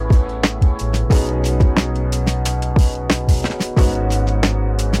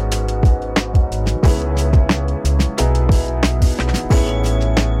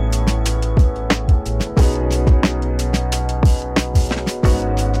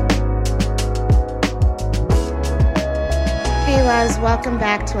loves. Welcome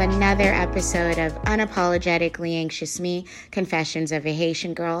back to another episode of Unapologetically Anxious Me, Confessions of a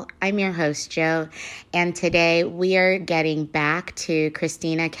Haitian Girl. I'm your host, Joe, and today we are getting back to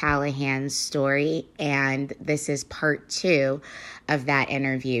Krystina Callahan's story, and this is part 2 of that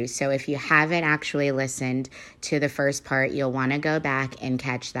interview. So if you haven't actually listened to the first part, you'll want to go back and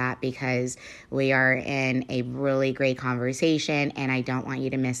catch that because we are in a really great conversation, and I don't want you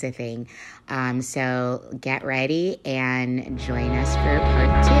to miss a thing. So get ready and join us for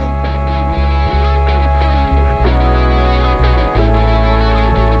part 2.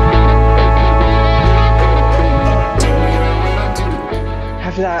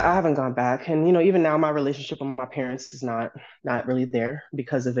 After that, I haven't gone back. And, even now my relationship with my parents is not really there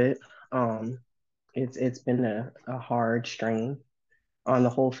because of it. It's been a hard strain on the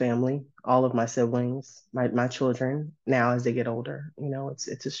whole family, all of my siblings, my children now as they get older.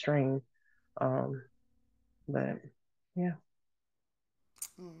 It's a strain. Um, but yeah.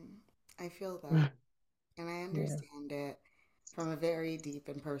 I feel that, and I Yeah. understand it from a very deep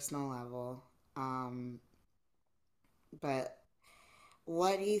and personal level. But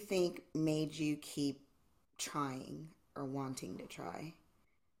what do you think made you keep trying or wanting to try?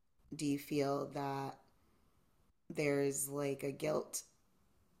 Do you feel that there's like a guilt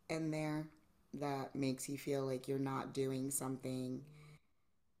in there that makes you feel like you're not doing something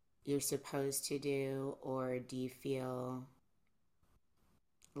you're supposed to do? Or do you feel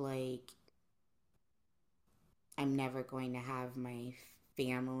like I'm never going to have my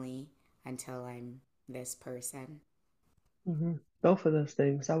family until I'm this person? Both of those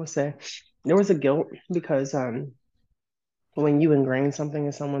things, I would say. There was a guilt because when you ingrain something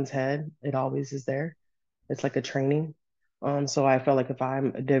in someone's head, it always is there. It's like a training. So I felt like if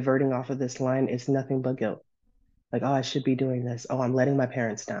I'm diverting off of this line, it's nothing but guilt. Like, oh, I should be doing this. Oh, I'm letting my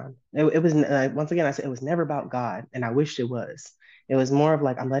parents down. It was once again, I said it was never about God, and I wished it was. It was more of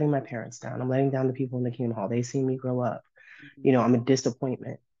like I'm letting my parents down. I'm letting down the people in the Kingdom Hall. They see me grow up. Mhm. I'm a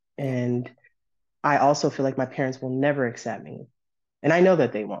disappointment, Yeah, and I also feel like my parents will never accept me, and I know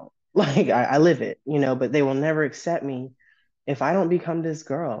that they won't. Like I live it, but they will never accept me if I don't become this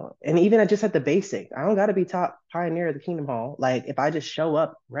girl. And even just at the basic, I don't got to be top pioneer of the Kingdom Hall. Like if I just show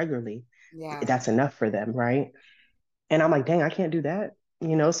up regularly, yeah, that's enough for them, right? And I'm like, dang, I can't do that.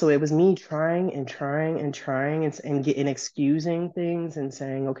 So it was me trying and trying and trying and getting excusing things and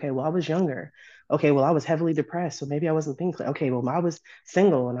saying, okay, well, I was younger. Okay, well, I was heavily depressed, so maybe I wasn't thinking. Okay, well, I was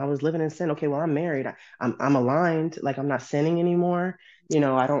single and I was living in sin. Okay, well, I'm married. I'm aligned. Like I'm not sinning anymore.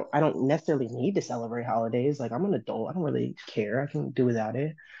 yeah, I don't necessarily need to celebrate holidays. Like I'm an adult. I don't really care. I can do without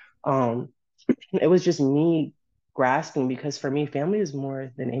it. Um, it was just me grasping because for me, family is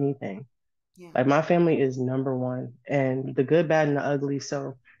more than anything. yeah, Like my family is number one, and the good, bad, and the ugly.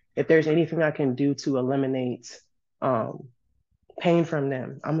 So if there's anything I can do to eliminate um, pain from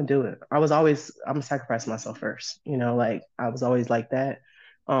them, I'm gonna do it. I'm gonna sacrifice myself first. Like I was always like that.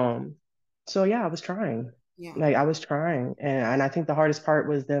 Um, so yeah, I was trying. yeah, Like I was trying, and I think the hardest part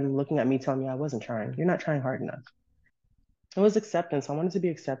was them looking at me, telling me I wasn't trying. You're not trying hard enough. It was acceptance. I wanted to be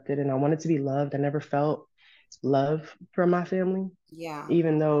accepted, and I wanted to be loved. I never felt love from my family yeah.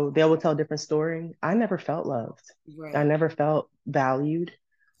 even though they will tell a different story. I never felt loved. I Right. never felt valued.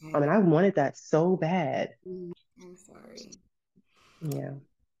 I I'm, mean, I wanted that so bad. I'm sorry. Yeah.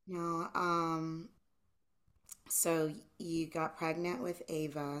 No, so you got pregnant with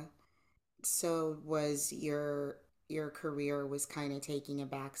Ava. So was your career was kind of taking a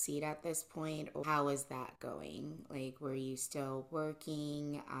back seat at this point, or how was that going? Like, were you still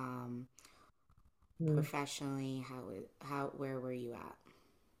working Mm. professionally? How where were you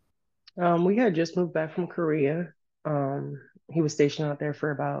at? We had just moved back from Korea. He was stationed out there for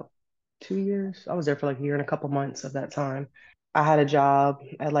about 2 years. I was there for like a year and a couple months of that time. I had a job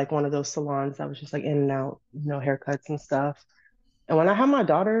at like one of those salons that was just like in and out, haircuts and stuff. And when I had my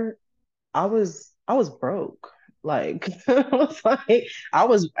daughter, I was broke. Like I was like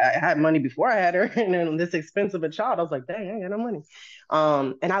I had money before I had her and then this expensive a child. I was like, dang, I ain't got no money.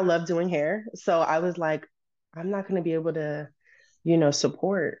 And I love doing hair. So I was like, I'm not gonna be able to,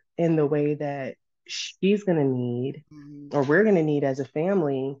 support in the way that she's gonna need Mm-hmm. or we're gonna need as a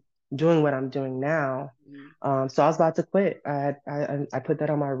family doing what I'm doing now. Mm-hmm. So I was about to quit. I put that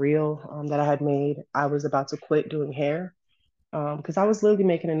on my reel that I had made. I was about to quit doing hair because I was literally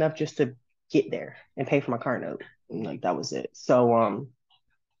making enough just to get there and pay for my car note. And, like that was it. So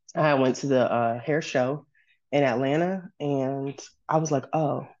I went to the hair show in Atlanta, and I was like,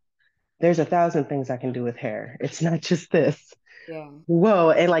 oh, there's 1,000 things I can do with hair. It's not just this. Yeah. Whoa,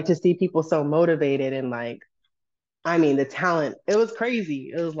 and like to see people so motivated and like I mean, the talent, it was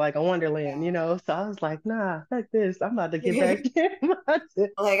crazy. It was like a wonderland, Yeah. So I was like, nah, fuck this. I'm about to get back in.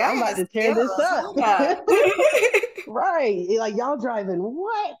 Like, I I'm about got to tear this skills. up. Hold up. Right. Like y'all driving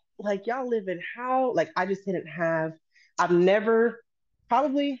what? Like y'all living how? Like I just didn't have, I've never,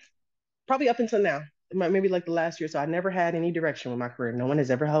 probably, probably up until now, maybe like the last year. So I never had any direction with my career. No one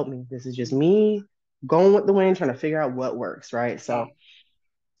has ever helped me. This is just me going with the wind, trying to figure out what works. Right. Yeah. So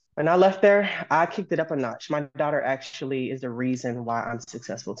when I left there, I kicked it up a notch. My daughter actually is the reason why I'm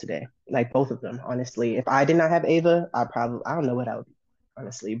successful today. Like both of them, honestly. If I did not have Ava, I don't know what I would be,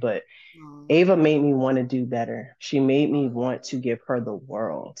 honestly. But Oh, Ava made me want to do better. She made me want to give her the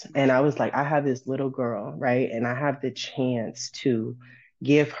world. And I was like, I have this little girl, right? And I have the chance to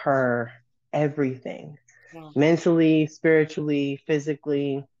give her everything, yeah. mentally, spiritually,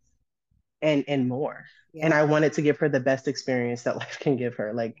 physically, and more. And Yeah. I wanted to give her the best experience that life can give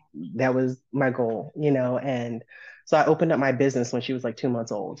her. Like that was my goal. And so I opened up my business when she was like 2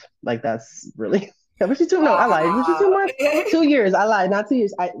 months old. Like that's really was she two? No, I lied. Was she Wow. 2 months? 2 years. I lied. Not 2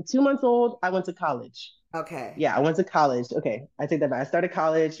 years. 2 months old. I went to college. Okay. Yeah, I went to college. Okay, I take that back. I started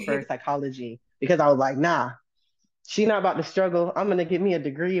college for psychology because I was like, nah, she not about to struggle. I'm gonna get me a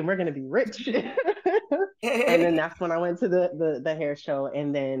degree and we're gonna be rich. And then that's when I went to the hair show.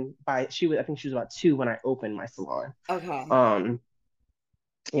 And then I think she was about 2 when I opened my salon. Okay. Um,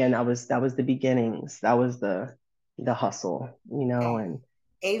 and that was the beginnings. That was the hustle,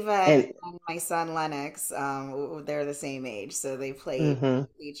 Ava and and my son Lennox, they're the same age, so they played hmm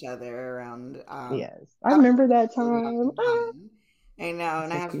each other around. yes, I I remember that remember time. Ah, I know,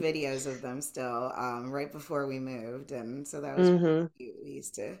 and that's I so have cute. videos of them still, right before we moved, and so that was really Hmm. cute. We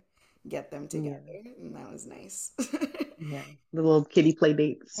used to get them together, Yeah, and that was nice. yeah, the little kitty play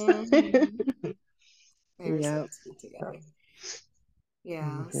dates. hmm They were so Yeah. sweet together.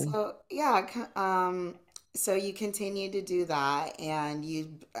 Yeah. Hmm. So you continue to do that,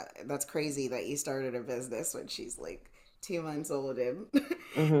 and that's crazy that you started a business when she's like 2 months old and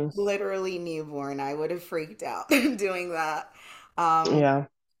Hmm. literally newborn. I would have freaked out doing that. Um, Yeah,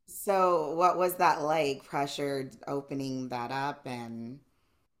 so what was that like? Pressured opening that up and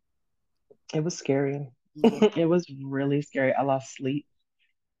it was scary. yeah. It was really scary. I lost sleep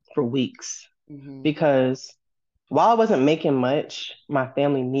for weeks Hmm. because while I wasn't making much, my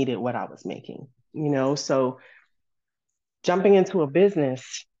family needed what I was making. So jumping into a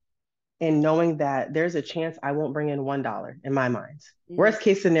business and knowing that there's a chance I won't bring in $1 in my mind. Hmm. Worst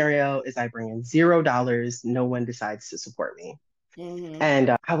case scenario is I bring in $0, no one decides to support me. Hmm.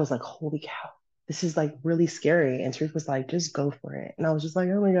 And I was like, holy cow, this is like really scary. And Tariq was like, just go for it. And I was just like,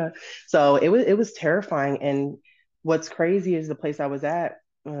 oh my God. So it was terrifying. And what's crazy is the place I was at,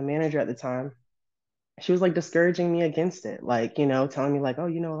 manager at the time, she was like discouraging me against it, like, telling me like, oh,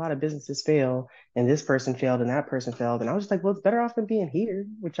 a lot of businesses fail and this person failed and that person failed. And I was just like, well, it's better off than being here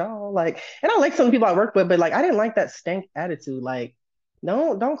with y'all. Like, and I like some people I work with, but like, I didn't like that stank attitude. Like,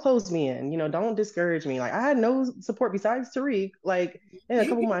 don't close me in, don't discourage me. Like, I had no support besides Tariq, like, and a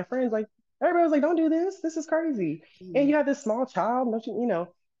couple of my friends, like, everybody was like, don't do this. This is crazy. And you have this small child, don't you?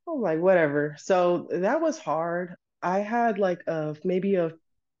 I was like, whatever. So that was hard. I had like maybe a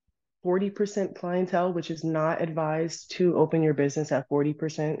 40% clientele, which is not advised to open your business at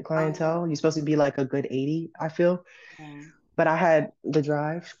 40% Oh, clientele. You're supposed to be like a good 80, I feel. yeah. But I had the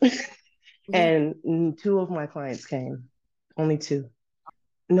drive, and two of my clients came, only two.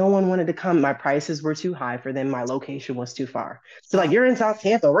 No one wanted to come. My prices were too high for them. My location was too far. So, like, Oh, you're in South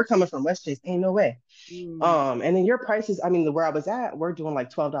Tampa, we're coming from West Chase. Ain't no way. mm, And then your prices, I mean, where I was at, we're doing like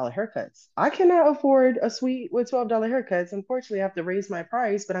 $12 haircuts. I cannot afford a suite with $12 haircuts. Unfortunately, I have to raise my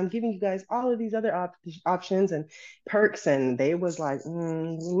price, but I'm giving you guys all of these other options and perks. And they was like,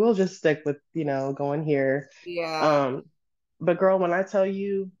 we'll just stick with, going here. yeah. Um, but girl, when I tell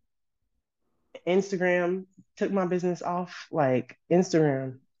you Instagram took my business off, like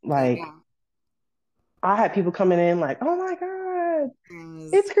Instagram, like Yeah. I had people coming in like, oh my God, It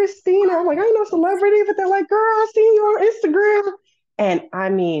was it's Krystina. I'm like, I ain't no celebrity, but they're like, girl, I seen you on Instagram. And I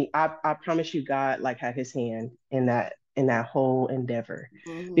mean, I promise you, God like had his hand in that whole endeavor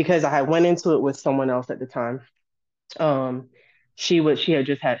hmm because I had went into it with someone else at the time. Um, she had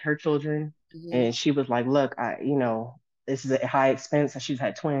just had her children, hmm and she was like, look, this is a high expense. And she's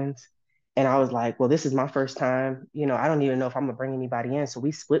had twins. And I was like, well, this is my first time. I don't even know if I'm gonna bring anybody in. So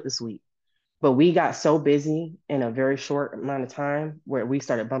we split the suite. But we got so busy in a very short amount of time where we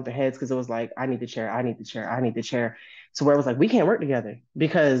started bumping heads because it was like, I need the chair, I need the chair, I need the chair. So where it was like, we can't work together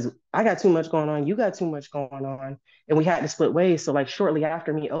because I got too much going on, you got too much going on, and we had to split ways. So like shortly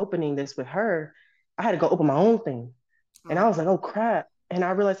after me opening this with her, I had to go open my own thing. And I Oh, was like, oh crap. And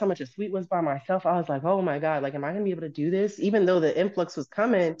I realized how much a suite was by myself. I was like, oh my God, like, am I gonna be able to do this? Even though the influx was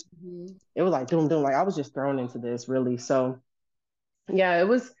coming, Mhm. it was like doom, doom. Like I was just thrown into this really. So yeah, it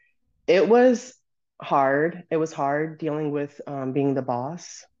was hard. It was hard dealing with being the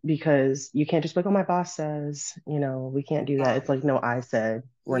boss because you can't just be like, oh, my boss says, we can't do that. It's like, no, I said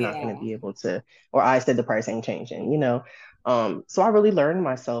we're not going to Yeah. be able to, or I said the price ain't changing. So I really learned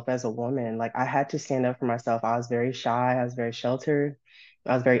myself as a woman. Like I had to stand up for myself. I was very shy. I was very sheltered.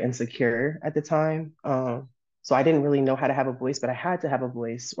 I was very insecure at the time. So I didn't really know how to have a voice, but I had to have a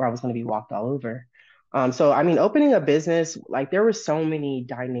voice or I was going to be walked all over. So I mean, opening a business, like there were so many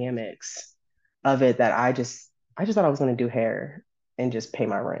dynamics of it that I just thought I was going to do hair and just pay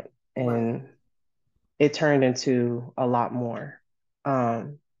my rent. Right. And it turned into a lot more.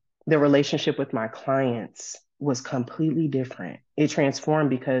 Um, the relationship with my clients was completely different. It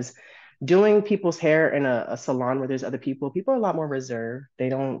transformed because doing people's hair in a salon where there's other people are a lot more reserved. They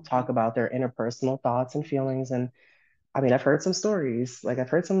don't talk Mhm. about their interpersonal thoughts and feelings. And I mean, I've heard some stories, like I've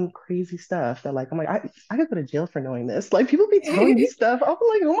heard some crazy stuff that like I'm like, I could go to jail for knowing this. Like people be telling me stuff. I'm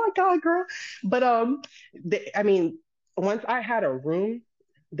like, oh my God, girl. But I mean, once I had a room,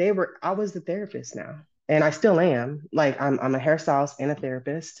 I was the therapist now. And I still am. Like I'm a hairstylist and a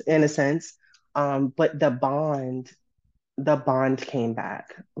therapist in a sense. But the bond came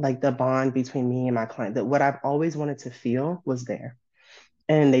back. Like the bond between me and my client, that what I've always wanted to feel was there,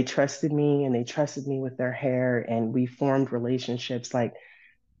 and they trusted me and they trusted me with their hair, and we formed relationships. Like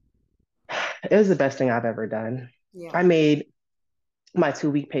it was the best thing I've ever done. I Yeah. made my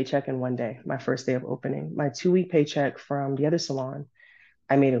 2 week paycheck in one day, my first day of opening. My 2 week paycheck from the other salon,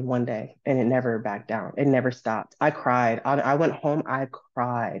 I made it one day, and it never backed down. It never stopped. I cried. I went home, I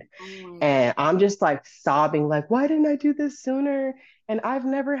cried. Oh my God. And I'm just like sobbing, like, why didn't I do this sooner? And I've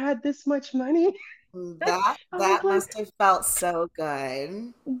never had this much money. That I was that like, must have felt so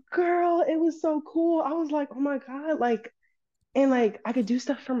good. girl, it was so cool. I was like, oh my God, like, and like I could do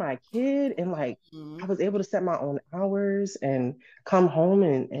stuff for my kid, and like I Mhm. was able to set my own hours and come home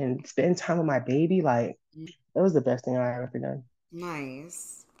and spend time with my baby. Like that was the best thing I ever done.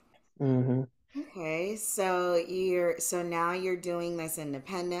 Nice. Hmm. Okay, so now you're doing this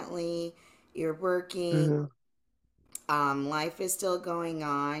independently. You're working. Hmm. Life is still going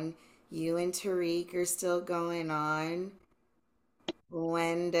on. You and Tariq are still going on.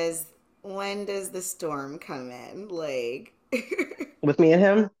 When does when does the storm come in? Like, With me and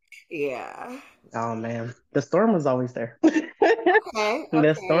him, yeah. oh man, the storm was always there. Okay, The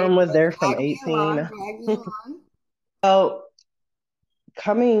okay. storm was But there from drag me along, 18. drag me along. So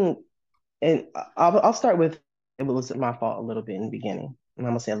coming, and I'll start with, it was my fault a little bit in the beginning. And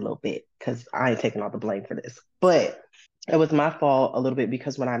I'm gonna say a little bit because I ain't taking all the blame for this. But it was my fault a little bit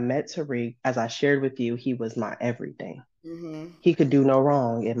because when I met Tariq, as I shared with you, he was my everything. Mm-hmm. He could do no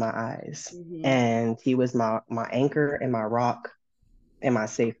wrong in my eyes. Mm-hmm. And he was my anchor and my rock and my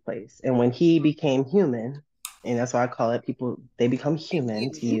safe place. And when he became human, and that's why I call it, people, they become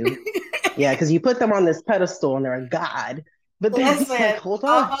human to you. Yeah, because you put them on this pedestal and they're a god. But then it's like, Listen, hold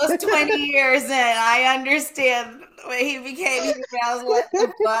on. almost 20 years in, I understand when he became human. I was, what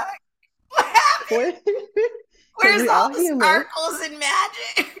the fuck? What happened? Because Where's we all all the human. sparkles and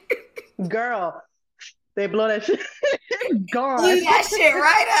magic? Girl, they blow that shit. It's gone. Blew that shit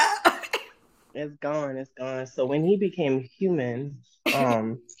right up. It's gone. It's gone. So when he became human,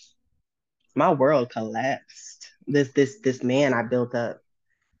 my world collapsed. This man I built up,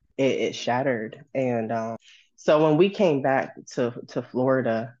 it shattered. And so when we came back to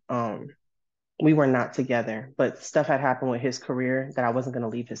Florida, we were not together, but stuff had happened with his career that I wasn't going to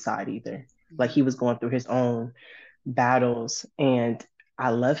leave his side either. Like he was going through his own battles, and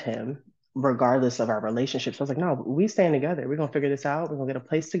I love him regardless of our relationship. So I was like, no, we staying together. We're gonna figure this out. We're gonna get a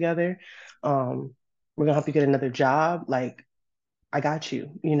place together. We're gonna help you get another job. Like I got you.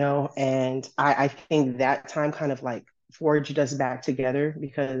 And I think that time kind of like forged us back together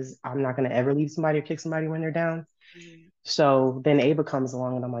because I'm not gonna ever leave somebody or kick somebody when they're down. So then Ava comes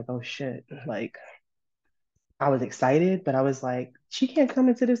along and I'm like, oh shit. Like I was excited, but I was like, she can't come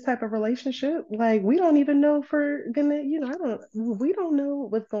into this type of relationship. Like, we don't even know if we're gonna, we don't know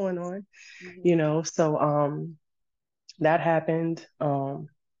what's going on. So that happened.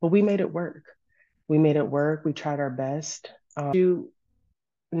 But we made it work. We made it work. We tried our best.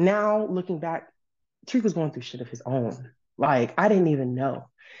 Now looking back, Tariq was going through shit of his own. Like, I didn't even know.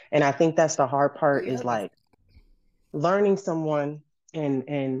 And I think that's the hard I part is know this. like learning someone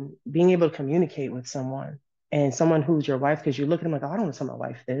and being able to communicate with someone and someone who's your wife, because you look at them like, oh, I don't want to tell my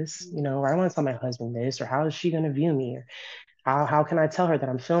wife this, or I don't want to tell my husband this, or how is she going to view me? How can I tell her that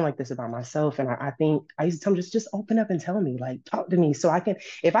I'm feeling like this about myself? And I think I used to tell him just open up and tell me, like talk to me so I can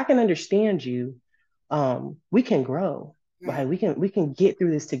if I can understand you, we can grow. Like Right. we can get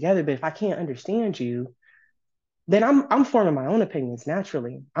through this together. But if I can't understand you, then I'm forming my own opinions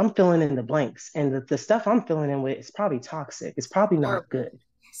naturally. I'm filling in the blanks. And the stuff I'm filling in with is probably toxic. It's probably not Horrible. good.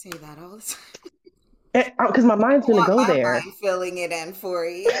 I say that all the time. Because my mind's I gonna want go my there. mind filling it in for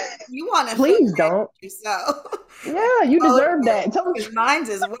you. You want to fill Please it don't. in yourself. And Yeah, you close deserve it that. Tell me. because mine's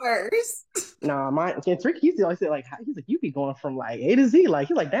is worse. Nah, mine. It's Ricky. He's always said like he's like you be going from like A to Z. Like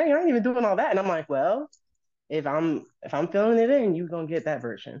he's like, dang, I ain't even doing all that. And I'm like, well, if I'm filling it in, you gonna get that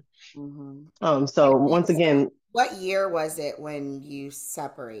version. Hmm. So once again, What year was it when you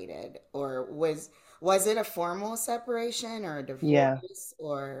separated, or was it a formal separation or a yeah, divorce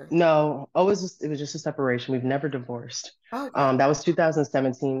or? no, it was just a separation. We've never divorced. Okay. That was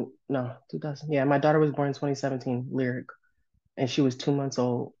 2017. No, 2000. Yeah, my daughter was born in 2017, Lyric, and she was 2 months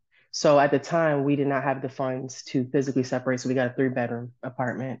old. So at the time, we did not have the funds to physically separate. So we got a three-bedroom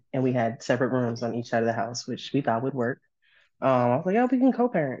apartment, and we had separate rooms on each side of the house, which we thought would work. I was like, yeah, we can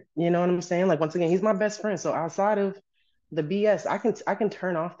co-parent. You know what I'm saying? Like once again, he's my best friend. So outside of the BS, I can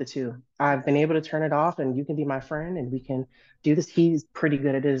turn off the two. I've been able to turn it off, and you can be my friend, and we can do this. He's pretty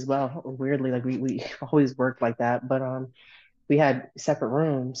good at it as well. Weirdly, like we always worked like that. But we had separate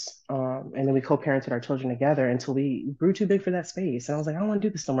rooms, and then we co-parented our children together until we grew too big for that space. And I was like, I don't want to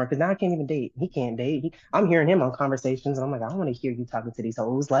do this no more because now I can't even date. He can't date. I'm hearing him on conversations, and I'm like, I don't want to hear you talking to these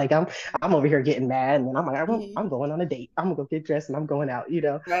hoes. Like I'm over here getting mad, and then I'm like, I'm Mhm. going on a date. I'm gonna go get dressed, and I'm going out.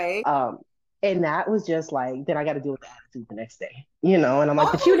 Right. Um, and that was just like, then I got to deal with the attitude the next day. And I'm like,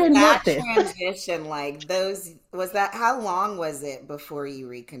 What but you was didn't that want this. transition like? Was that how long was it before you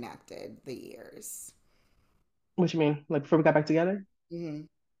reconnected, the years? What you mean? Like before we got back together? Hmm.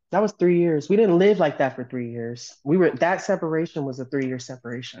 That was 3 years. We didn't live like that for 3 years. That separation was a 3 year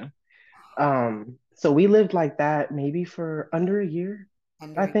separation. So we lived like that maybe for under a year.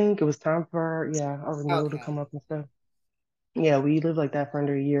 I Under. think it was time for our renewal to come Okay. up and stuff. Yeah, we lived like that for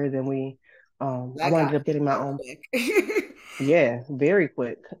under a year. Then I That wound got up getting my real own. quick. Yeah, very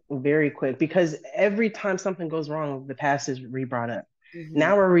quick. Because every time something goes wrong, the past is re-brought up. Hmm.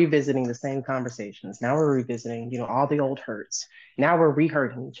 Now we're revisiting the same conversations. Now we're revisiting, all the old hurts. Now we're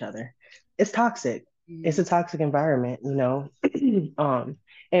re-hurting each other. It's toxic. It's Hmm. a toxic environment. Um,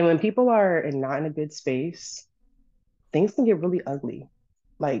 and when people are not in a good space, things can get really ugly.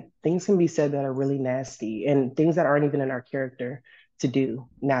 Like things can be said that are really nasty and things that aren't even in our character to do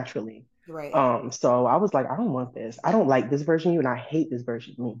naturally. Right. So I was like, I don't want this. I don't like this version of you, and I hate this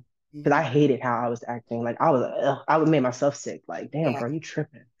version of me because Hmm. I hated how I was acting. Like I would make myself sick. Like, damn, Yeah. bro, you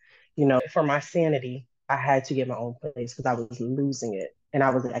tripping. For my sanity, I had to get my own place because I was losing it, and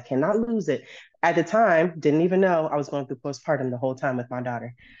I was like, I cannot lose it. At the time, didn't even know I was going through postpartum the whole time with my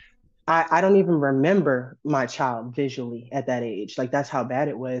daughter. I don't even remember my child visually at that age. Like that's how bad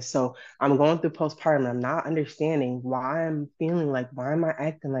it was. So I'm going through postpartum. I'm not understanding why I'm feeling like, why am I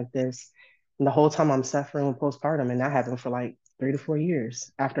acting like this? And the whole time I'm suffering with postpartum. And that happened for like 3 to 4 years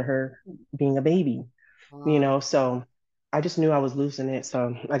after her being a baby, Wow. So I just knew I was losing it.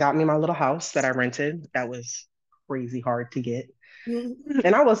 So I got me my little house that I rented. That was crazy hard to get.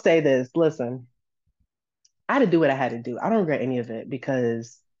 And I will say this, listen, I had to do what I had to do. I don't regret any of it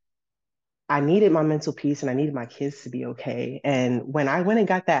because I needed my mental peace and I needed my kids to be okay. And when I went and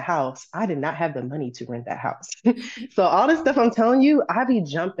got that house, I did not have the money to rent that house. So all this stuff I'm telling you, I be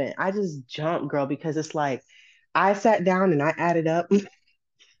jumping. I just jump, girl, because it's like I sat down and I added up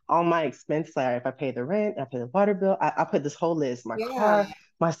all my expenses. Like if I pay the rent, I pay the water bill, I put this whole list, my Yeah. car,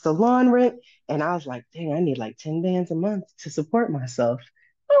 my salon rent, and I was like, dang, I need like 10 bands a month to support myself.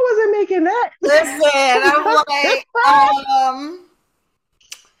 I wasn't making that. Listen, I'm like,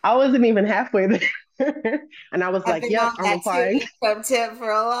 I wasn't even halfway there. And I was I've like, been yep, on I'm that two applying. income tip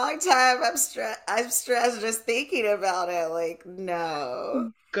for a long time. I'm stressed just thinking about it. Like,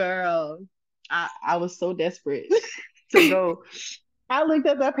 no. Girl, I was so desperate to go. I looked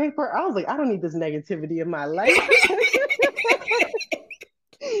at that paper. I was like, I don't need this negativity in my life.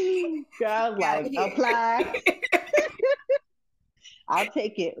 Girl, I was Out of like, here. apply. I'll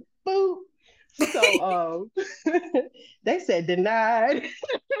take it. Boop. So they said denied.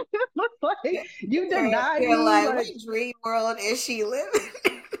 Like, you denied You're me. like, what Like dream world is she living?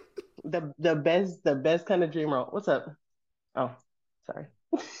 the best kind of dream role. What's up? Oh, sorry.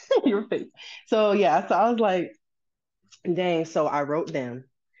 Your face. So yeah, so I was like, dang. So I wrote them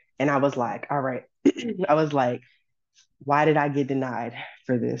and I was like, all right. I was like, why did I get denied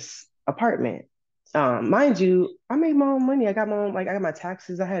for this apartment? Mind you, I made my own money. I got my own, like, I got my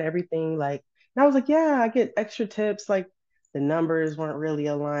taxes. I had everything. Like, and I was like, yeah, I get extra tips. Like, The numbers weren't really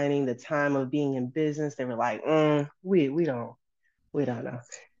aligning. The time of being in business, they were like, we don't know.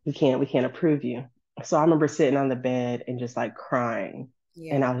 We can't approve you. So I remember sitting on the bed and just like crying.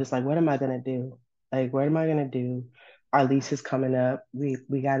 And Yeah. I was just like, what am I gonna do? Like, what am I gonna do? Our lease is coming up. We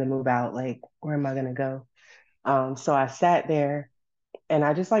gotta move out. Like, where am I gonna go? So I sat there and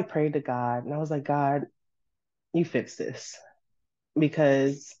I just like prayed to God and I was like, God, you fix this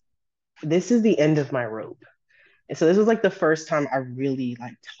because this is the end of my rope. And so this was like the first time I really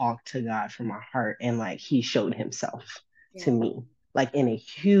like talked to God from my heart and like he showed himself to Yeah. me like in a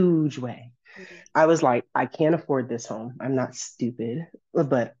huge way. Mhm. I was like, I can't afford this home. I'm not stupid,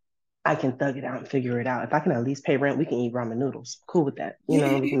 but I can thug it out and figure it out. If I can at least pay rent, we can eat ramen noodles. Cool with that. We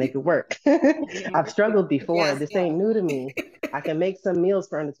can make it work. I've struggled before. Yes, This yes. ain't new to me. I can make some meals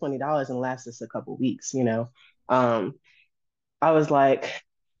for under $20 and last us a couple weeks. Um, I was like,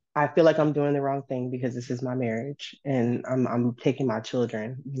 I feel like I'm doing the wrong thing because this is my marriage and I'm taking my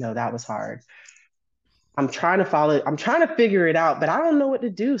children. That was hard. I'm trying to figure it out, but I don't know what to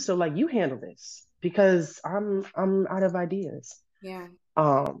do. So like you handle this because I'm out of ideas. Yeah.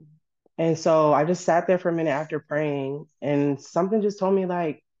 Um and so I just sat there for a minute after praying and something just told me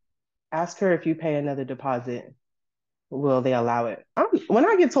like ask her if you pay another deposit, will they allow it? When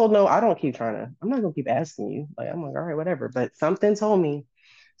I get told no, I don't keep trying to. I'm not gonna keep asking you. Like I'm like, all right, whatever. But something told me.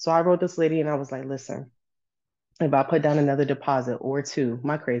 So I wrote this lady and I was like, listen, if I put down another deposit or two,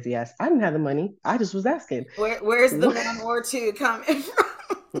 my crazy ass, I didn't have the money. I just was asking. Where's the one or two coming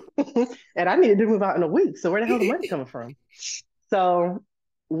from? And I needed to move out in a week. So where the hell the money coming from? So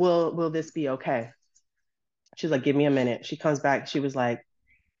will this be okay? She's like, give me a minute. She comes back. She was like,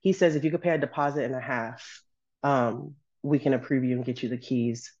 he says if you could pay a deposit and a half, we can approve you and get you the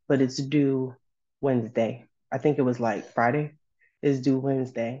keys, but it's due Wednesday. I think it was like Friday. It's due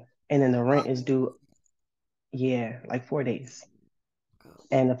Wednesday. And then the rent is due, yeah, like 4 days. Oh,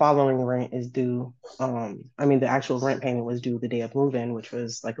 And the following rent is due. I mean, the actual rent payment was due the day of move-in, which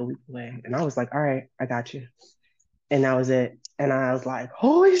was like a week away. And I was like, all right, I got you. And that was it. And I was like,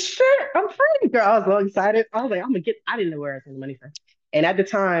 holy shit, I'm free, girl. I was so excited. I was like, I didn't know where I was getting the money from. And at the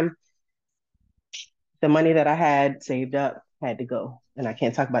time, the money that I had saved up had to go. And I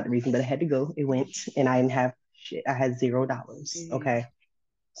can't talk about the reason, but it had to go. It went and I didn't have shit. I had $0. mhm. Okay.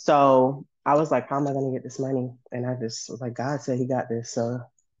 So I was like, how am I going to get this money? And I just was like, God said he got this. So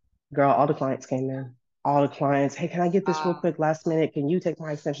girl, all the clients came in. All the clients, hey, can I get this real Wow. quick last minute? Can you take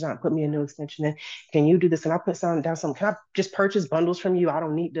my extension out and put me a new extension in? Can you do this? Can I put some down some? Can I just purchase bundles from you? I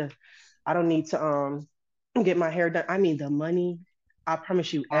don't need to get my hair done. I mean the money, I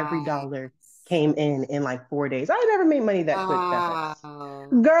promise you, every Nice. dollar came in like 4 days. I never made money that quick, that fast. Wow.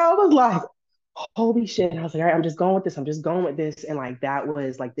 Girl, I was like, holy shit. And I was like, all right, I'm just going with this. I'm just going with this. And like that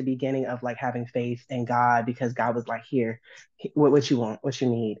was like the beginning of like having faith in God because God was like, here, what you want, what you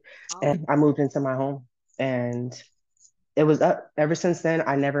need. And I moved into my home and it was up. Ever since then,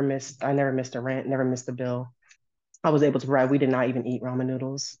 I never missed a rent, never missed a bill. I was able to provide. We did not even eat ramen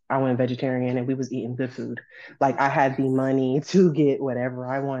noodles. I went vegetarian and we was eating good food. Like I had the money to get whatever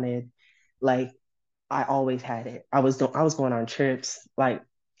I wanted. Like I always had it. I was going on trips. Like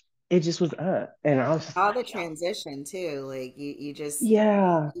it just was up. And I was just All the like, yo, transition too, like you just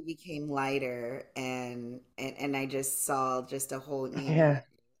yeah, you became lighter and I just saw just a whole new you. yeah,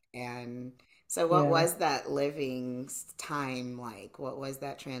 And so what yeah. was that living time like? What was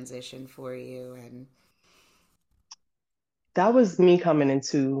that transition for you? And That was me coming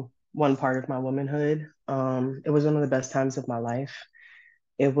into one part of my womanhood. It was one of the best times of my life.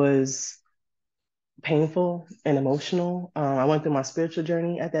 It was painful and emotional. I went through my spiritual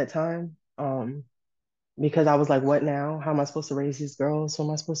journey at that time. Because I was like, what now? How am I supposed to raise these girls? What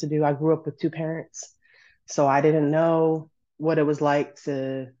am I supposed to do? I grew up with two parents, so I didn't know what it was like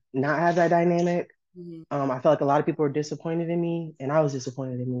to not have that dynamic. Mhm. I felt like a lot of people were disappointed in me, and I was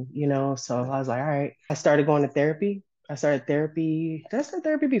disappointed in me. So I was like, all right. I started going to therapy. I started therapy. Did I start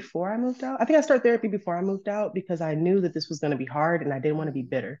therapy before I moved out? I think I started therapy before I moved out because I knew that this was going to be hard and I didn't want to be Mhm.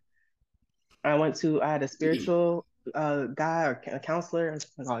 bitter. I had a spiritual guy or a counselor,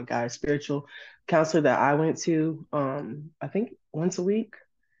 I call it guy, a spiritual counselor that I went to, I think once a week.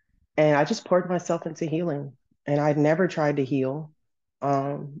 And I just poured myself into healing. And I'd never tried to heal.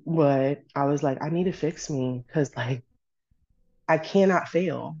 But I was like, I need to fix me because like I cannot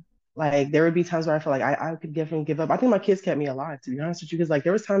fail. Like there would be times where I feel like I could give up. I think my kids kept me alive, to be honest with you, because like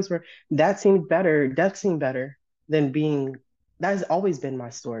there was times where death seemed better than being that has always been my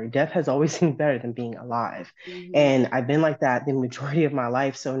story. Death has always seemed better than being alive. Mhm. And I've been like that the majority of my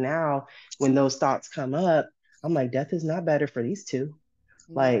life. So now when those thoughts come up, I'm like, death is not better for these two.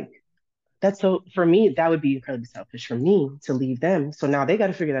 Mhm. Like that's so for me, that would be incredibly selfish for me to leave them. So now they got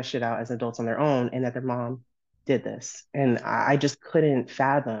to figure that shit out as adults on their own, and that their mom did this. And I just couldn't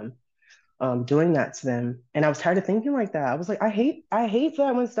fathom doing that to them. And I was tired of thinking like that. I was like, I hate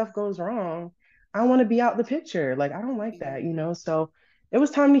that when stuff goes wrong, I want to be out the picture. Like, I don't like that, you know? So it was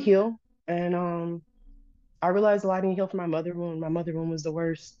time to heal. And I realized a lot didn't heal from my mother wound. My mother wound was the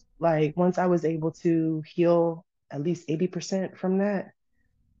worst. Like, once I was able to heal at least 80% from that,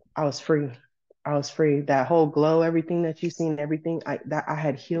 I was free. I was free. That whole glow, everything that you've seen, everything I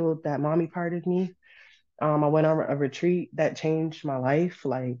had healed that mommy part of me. I went on a retreat that changed my life.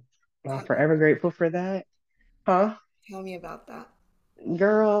 Like, I'm Tell me, forever grateful for that. Huh? tell me about that.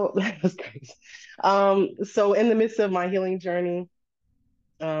 Girl, that was crazy. So in the midst of my healing journey,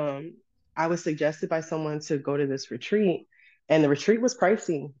 um, I was suggested by someone to go to this retreat, and the retreat was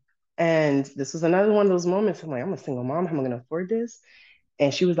pricey. And this was another one of those moments. I'm like, I'm a single mom. How am I going to afford this?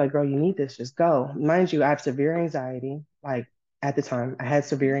 And she was like, girl, you need this, just go. Mind you, I have severe anxiety. Like at the time, I had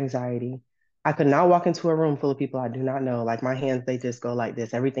severe anxiety. I could not walk into a room full of people I do not know. Like my hands, they just go like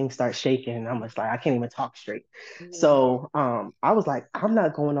this. Everything starts shaking. I'm just like, I can't even talk straight. Mhm. So I was like, I'm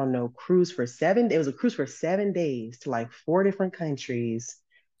not going on no cruise for 7 days. It was a cruise for 7 days to like 4 different countries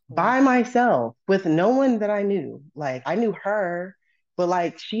Wow. by myself with no one that I knew. Like I knew her, but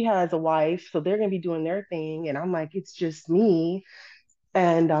like she has a wife, so they're gonna be doing their thing. And I'm like, it's just me.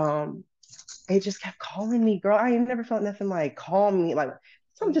 And it just kept calling me, girl. I ain't never felt nothing like call me. Like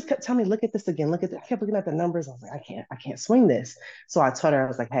someone just kept telling me, look at this again, look at this. I kept looking at the numbers. I was like, I can't swing this. So I told her, I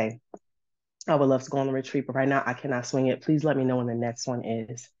was like, hey, I would love to go on the retreat, but right now I cannot swing it. Please let me know when the next one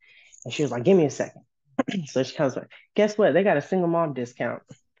is. And she was like, give me a second. So she comes like, guess what? They got a single mom discount.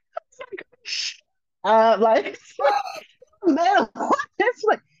 Like man, that's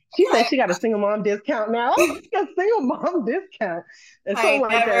what she said. She got a single mom discount now. A single mom discount and something I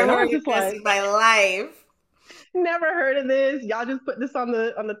like that. never And I heard was of just this like, in my life. never heard of this. Y'all just put this on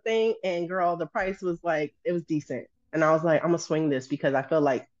the thing, and girl, the price was like it was decent. And I was like, I'm gonna swing this because I feel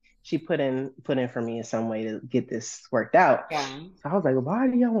like she put in for me in some way to get this worked out. Yeah. So I was like, why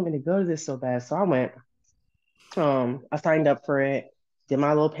do y'all want me to go to this so bad? So I went. I signed up for it, did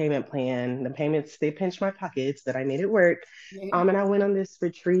my little payment plan. The payments, they pinched my pockets, but I made it work. Yeah. And I went on this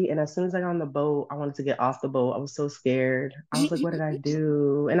retreat, and as soon as I got on the boat, I wanted to get off the boat. I was so scared. I was like, what did I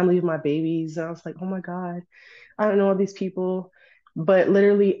do? And I'm leaving my babies, and I was like, oh my God, I don't know all these people. But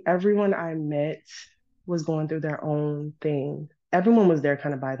literally everyone I met was going through their own thing. Everyone was there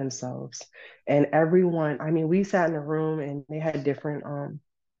kind of by themselves. And everyone, I mean, we sat in a room and they had different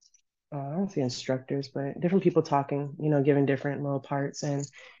I don't say instructors, but different people talking, you know, giving different little parts. And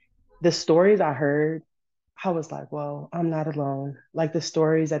the stories I heard, I was like, well, I'm not alone. Like the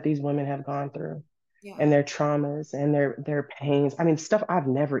stories that these women have gone through Yeah. and their traumas and their pains. I mean, stuff I've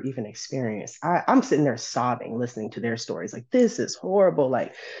never even experienced. I'm sitting there sobbing, listening to their stories. Like, this is horrible.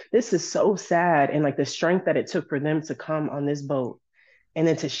 Like, this is so sad. And like the strength that it took for them to come on this boat and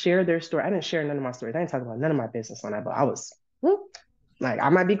then to share their story. I didn't share none of my stories. I didn't talk about none of my business on that boat. I was like, I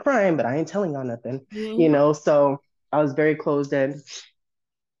might be crying, but I ain't telling y'all nothing, you Mhm. know? So I was very closed in.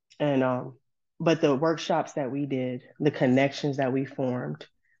 And, but the workshops that we did, the connections that we formed,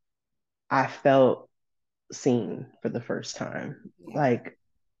 I felt seen for the first time. Yeah. Like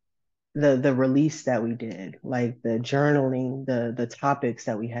the release that we did, like the journaling, the topics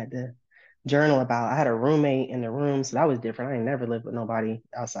that we had to journal about. I had a roommate in the room, so that was different. I ain't never lived with nobody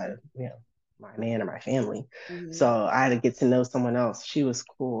outside of, you know, my man or my family. So Mhm. I had to get to know someone else. She was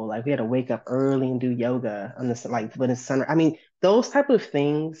cool. Like we had to wake up early and do yoga on this, like when it's sun. I mean, those type of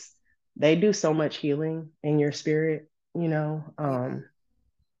things, they do so much healing in your spirit, you know. Yeah.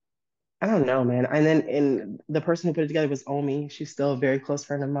 I don't know, man. And then and the person who put it together was Omi. She's still a very close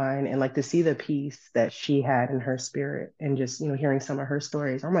friend of mine. And like to see the peace that she had in her spirit and just, you know, hearing some of her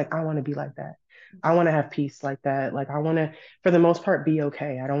stories, I'm like, I want to be like that. I want to have peace like that. Like I want to, for the most part, be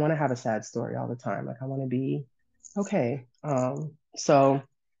okay. I don't want to have a sad story all the time. Like I want to be okay. So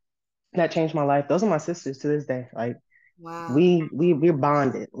that changed my life. Those are my sisters to this day. Like Wow. we're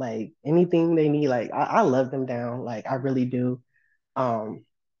bonded. Like anything they need, like I love them down. Like I really do. Um,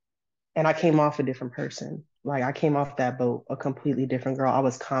 and I came off a different person. Like I came off that boat a completely different girl. I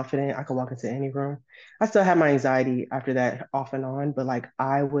was confident. I could walk into any room. I still had my anxiety after that off and on, but like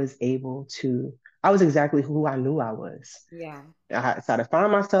I was able to, I was exactly who I knew I was. Yeah. I had to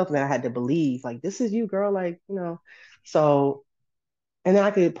find myself and then I had to believe like, this is you, girl. Like, you know, so, and then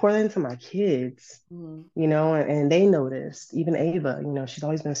I could pour that into my kids, Mhm. you know, and they noticed, even Ava, you know, she's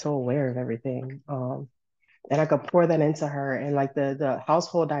always been so aware of everything. and I could pour that into her. And like the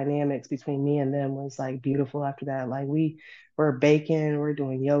household dynamics between me and them was like beautiful after that. Like we're baking, we're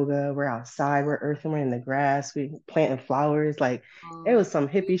doing yoga, we're outside, we're earthing, we're in the grass, we planting flowers. Like it Oh, was some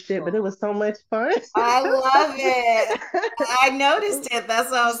hippie shit, but it beautiful. was so much fun. I love it. I noticed it.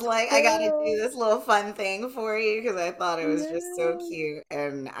 That's why I was like, I gotta Yeah, do this little fun thing for you because I thought it was just so yeah, cute.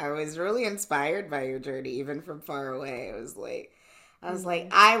 And I was really inspired by your journey, even from far away. I was like,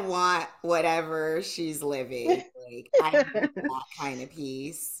 yeah. I want whatever she's living. Like, I want that kind of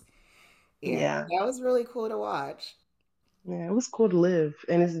peace. Yeah, Yeah. that was really cool to watch. Yeah, it was cool to live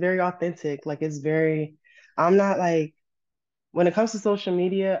and it's very authentic. Like it's very, I'm not like when it comes to social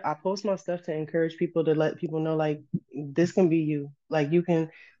media, I post my stuff to encourage people to let people know like this can be you. Like you can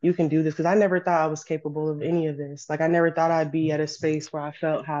do this because I never thought I was capable of any of this. Like I never thought I'd be at a space where I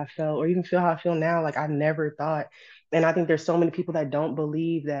felt how I felt or even feel how I feel now. Like I never thought. And I think there's so many people that don't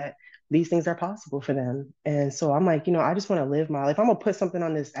believe that these things are possible for them. And so I'm like, I just want to live my life. I'm gonna put something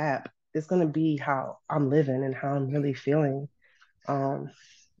on this app. It's gonna be how I'm living and how I'm really feeling. Um,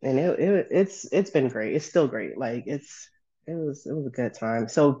 and it's been great. It's still great. Like it was a good time.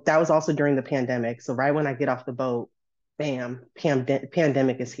 So that was also during the pandemic. So right when I get off the boat, bam,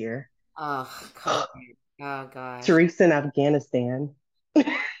 pandemic is here. Oh, COVID. Oh gosh. Tariq's in Afghanistan.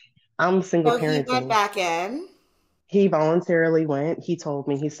 I'm single So he went parenting. back in. He voluntarily went. He told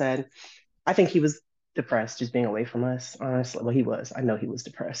me, he said, I think he was depressed just being away from us, honestly. Well, he was. I know he was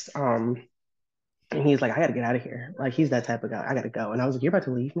depressed. And he's like, I gotta get out of here. Like he's that type of guy. I gotta go. And I was like, you're about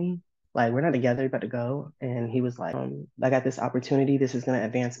to leave me? Like we're not together, you're about to go. And he was like, I got this opportunity. This is gonna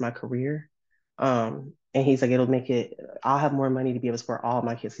advance my career. And he's like, it'll make it, I'll have more money to be able to support all of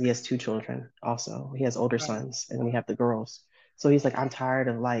my kids. He has two children also. He has older Right. sons and then we have the girls. So he's like, I'm tired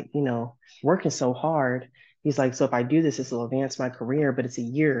of like, working so hard. He's like, so if I do this, this will advance my career, but it's a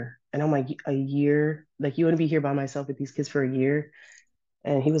year. And I'm like, a year? Like you want to be here by myself with these kids for a year?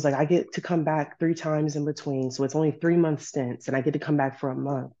 And he was like, I get to come back 3 times in between. So it's only 3 month stints and I get to come back for a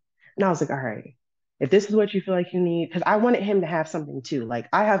month. And I was like, all right, if this is what you feel like you need, because I wanted him to have something too. Like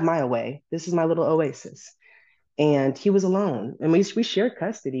I have my away. This is my little oasis. And he was alone. And we shared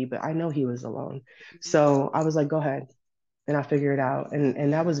custody, but I know he was alone. So I was like, go ahead. And I figured it out.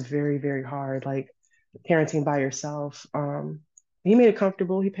 And that was very, very hard. Like parenting by yourself. He made it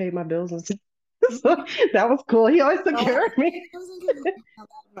comfortable. He paid my bills and stuff. So that was cool. He always took Oh, care of me. I wasn't giving that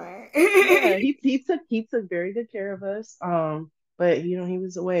part. Yeah, he took very good care of us. But he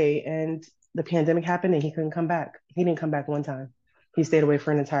was away and the pandemic happened and he couldn't come back. He didn't come back one time. He stayed away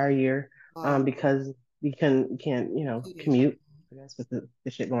for an entire year Wow. because we can't, commute, I guess, with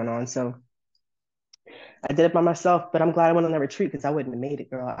the shit going on. So I did it by myself, but I'm glad I went on that retreat because I wouldn't have made it,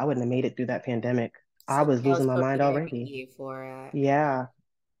 girl. I wouldn't have made it through that pandemic. I Something was that was losing my mind preparing already. you for it. Yeah,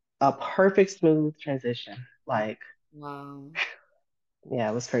 a perfect smooth transition. Like, Wow. yeah,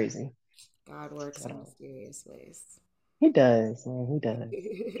 it was crazy. God works But, in mysterious ways. he does, man. He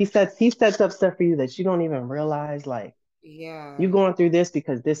does. He sets up stuff for you that you don't even realize. Like Yeah. you're going through this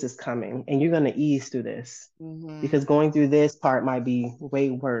because this is coming, and you're gonna ease through this Mm-hmm. because going through this part might be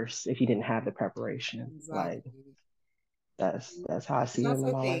way worse if you didn't have the preparation. Like Exactly. that's how I And see it that's in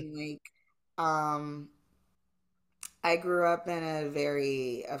the my life. thing. Um, I grew up in a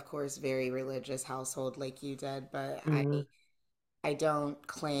very, of course, very religious household like you did, but I Mm-hmm, I don't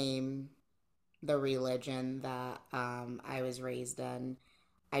claim the religion that I was raised in.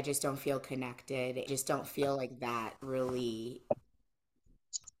 I just don't feel connected. I just don't feel like that really,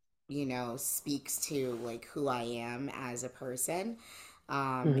 speaks to like who I am as a person.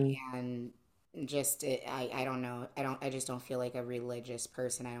 Um, mm-hmm, and I don't know. I just don't feel like a religious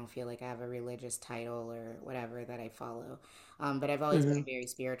person. I don't feel like I have a religious title or whatever that I follow. But I've always been mm-hmm, a very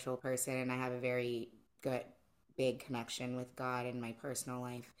spiritual person and I have a very good, big connection with God in my personal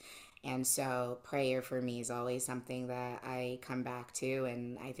life. And so prayer for me is always something that I come back to.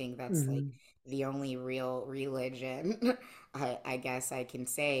 And I think that's like mm-hmm, the only real religion I guess I can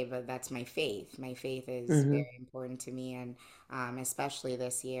say, but that's my faith. My faith is mm-hmm, very important to me. And especially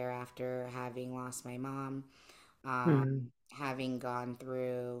this year after having lost my mom, mm-hmm, having gone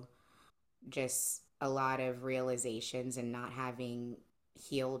through just a lot of realizations and not having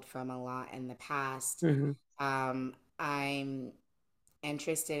healed from a lot in the past. mm-hmm. I'm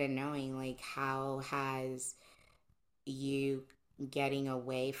interested in knowing like how has you getting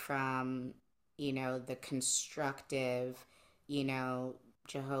away from, the constructive, you know,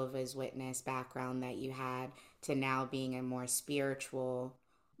 Jehovah's Witness background that you had to now being a more spiritual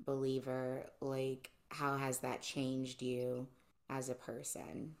believer, like how has that changed you as a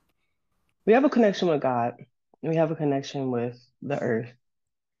person? We have a connection with God. We have a connection with the earth.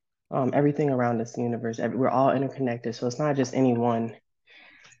 everything around us, the universe, we're all interconnected. So it's not just any one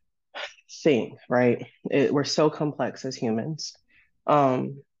thing, right? We're so complex as humans.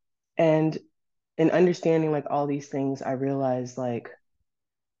 Um, and in understanding like all these things, I realized like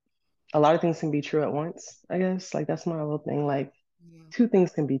a lot of things can be true at once, I guess. Like that's my little thing. Like Yeah. two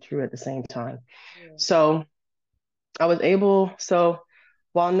things can be true at the same time. Yeah. So so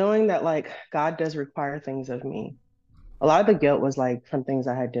while knowing that like God does require things of me, a lot of the guilt was like from things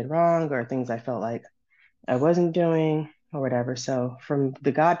I had did wrong or things I felt like I wasn't doing or whatever. So from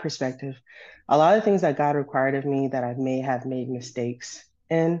the God perspective, a lot of things that God required of me that I may have made mistakes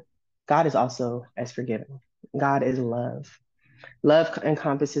in, God is also as forgiving. God is love. Love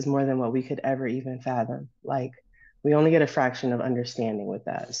encompasses more than what we could ever even fathom. Like we only get a fraction of understanding with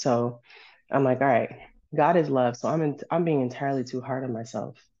that. So I'm like, all right, God is love. So I'm being entirely too hard on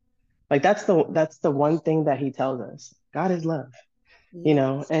myself. Like that's the one thing that he tells us. God is love, you Yeah.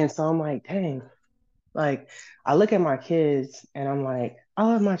 know? And so I'm like, dang, like I look at my kids and I'm like, I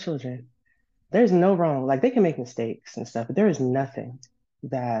love my children. There's no wrong. Like they can make mistakes and stuff, but there is nothing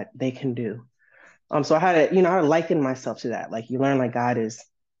that they can do. So I had to, I liken myself to that. Like you learn like God is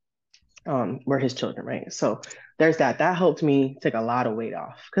we're his children, right? So there's that. That helped me take a lot of weight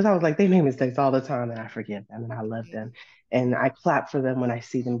off because I was like, they make mistakes all the time and I forgive them and I love Yeah. them. And I clap for them when I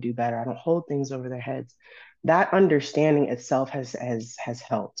see them do better. I don't hold things over their heads. That understanding itself has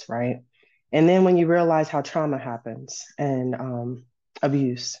helped, right? And then when you realize how trauma happens and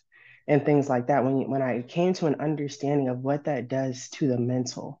abuse and things like that, when I came to an understanding of what that does to the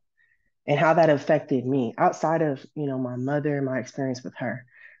mental, and how that affected me outside of my mother, my experience with her,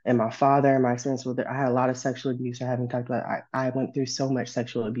 and my father, my experience with her. I had a lot of sexual abuse. I haven't talked about it. I went through so much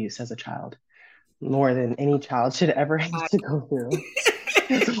sexual abuse as a child, more than any child should ever have to go through.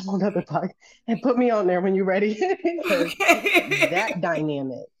 It's a whole nother podcast. And put me on there when you're ready, because that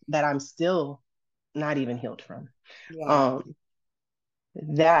dynamic that I'm still not even healed from. Yeah. Um,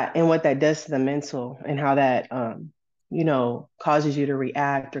 that and what that does to the mental and how that causes you to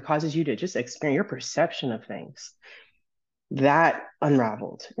react or causes you to just experience your perception of things, that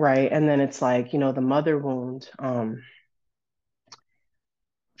unraveled, right? And then it's like the mother wound,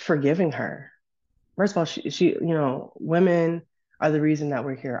 forgiving her. First of all, she women are the reason that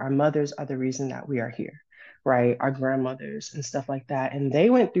we're here. Our mothers are the reason that we are here, right? Our grandmothers and stuff like that. And they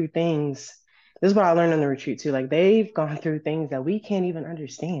went through things. This is what I learned on the retreat too. Like they've gone through things that we can't even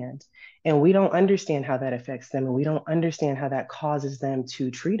understand. And we don't understand how that affects them. And we don't understand how that causes them to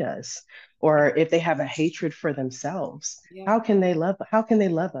treat us. Or if they have a hatred for themselves, Yeah. how can they love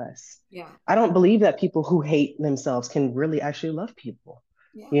us? Yeah. I don't believe that people who hate themselves can really actually love people.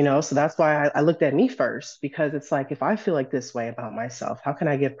 Yeah. So that's why I looked at me first, because it's like, if I feel like this way about myself, how can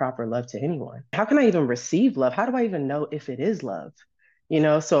I give proper love to anyone? How can I even receive love? How do I even know if it is love?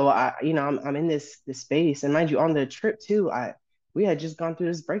 So I'm in this space, and mind you, on the trip too, we had just gone through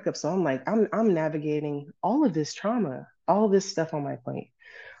this breakup. So I'm like, I'm navigating all of this trauma, all of this stuff on my plate.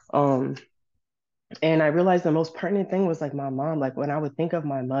 Um, and I realized the most pertinent thing was like my mom. Like when I would think of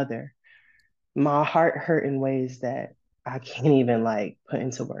my mother, my heart hurt in ways that I can't even like put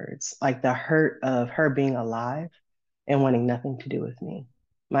into words. Like the hurt of her being alive and wanting nothing to do with me.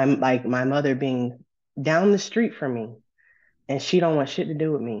 My mother being down the street from me and she don't want shit to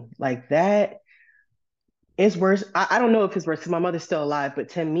do with me. Like that is worse. I don't know if it's worse because my mother's still alive, but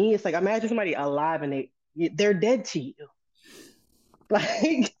to me, it's like imagine somebody alive and they're dead to you.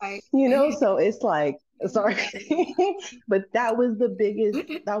 Like, I, so it's like, sorry. But that was the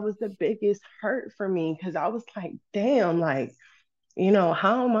biggest hurt for me because I was like, damn, like,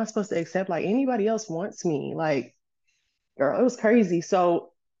 how am I supposed to accept like anybody else wants me? Like, girl, it was crazy.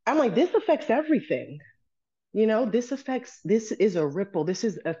 So I'm like, this affects everything. This is a ripple.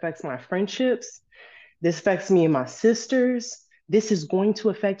 Affects my friendships. This affects me and my sisters. This is going to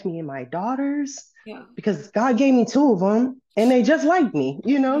affect me and my daughters yeah. because God gave me two of them and they just like me.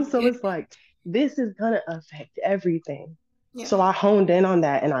 So it's like, this is going to affect everything. Yeah. So I honed in on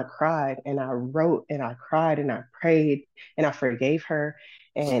that and I cried and I wrote and I cried and I prayed and I forgave her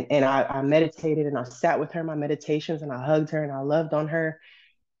and I meditated and I sat with her in my meditations and I hugged her and I loved on her.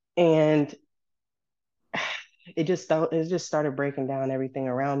 And it just started breaking down everything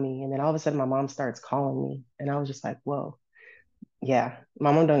around me. And then all of a sudden my mom starts calling me and I was just like, whoa, yeah,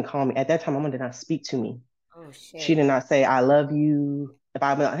 my mom doesn't call me. At that time, my mom did not speak to me. Oh She shit. did not say, I love you. If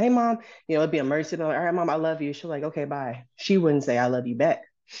I'd be like, hey mom, it'd be a mercy. Like, all right, mom, I love you. She's like, okay, bye. She wouldn't say I love you back.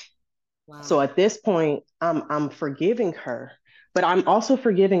 Wow. So at this point, I'm forgiving her, but I'm also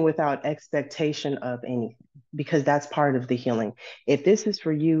forgiving without expectation of anything because that's part of the healing. If this is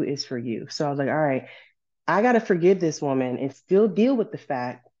for you, it's for you. So I was like, all right, I gotta forgive this woman and still deal with the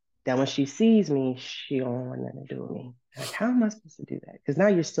fact that when she sees me, she don't want nothing to do with me. Like, how am I supposed to do that? Because now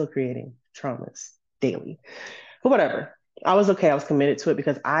you're still creating traumas daily. But whatever. I was okay. I was committed to it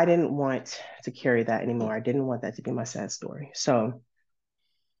because I didn't want to carry that anymore. I didn't want that to be my sad story. So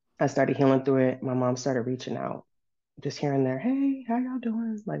I started healing through it. My mom started reaching out just here and there. Hey, how y'all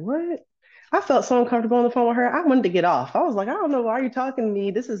doing? Like, what? I felt so uncomfortable on the phone with her. I wanted to get off. I was like, I don't know why you're talking to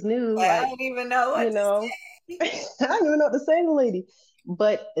me. This is new. I Like, don't even know you what to know, say. I don't even know what to say to the lady.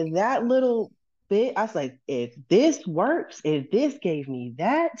 But that little bit, I was like, if this works, if this gave me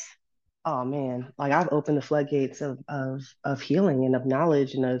that, oh man, like I've opened the floodgates of healing and of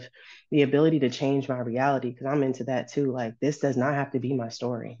knowledge and of the ability to change my reality because I'm into that too. Like this does not have to be my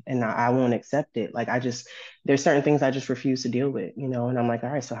story, and I won't accept it. Like I just there's certain things I just refuse to deal with, and I'm like, all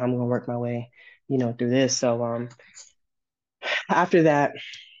right, so how am I gonna work my way, through this? So after that,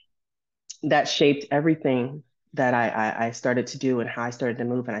 that shaped everything that I started to do and how I started to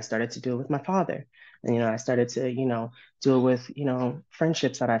move, and I started to do it with my father. And I started to do it with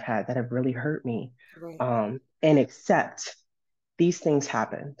friendships that I've had that have really hurt me, Right, and accept these things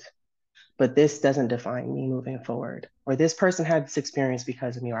happened, but this doesn't define me moving forward. Or this person had this experience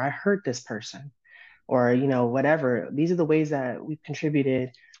because of me, or I hurt this person, or whatever. These are the ways that we've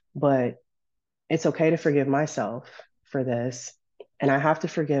contributed, but it's okay to forgive myself for this. And I have to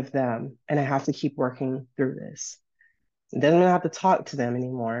forgive them. And I have to keep working through this. It doesn't mean I have to talk to them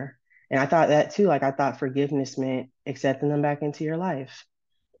anymore. And I thought that too. Like I thought forgiveness meant accepting them back into your life.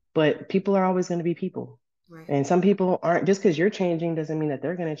 But people are always going to be people. right. And some people aren't, just because you're changing doesn't mean that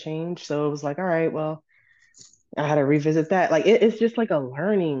they're going to change. So it was like, all right, well, I had to revisit that. Like it's just like a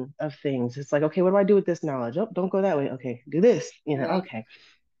learning of things. It's like, okay, what do I do with this knowledge? Oh, don't go that way. Okay, do this. Yeah, Okay.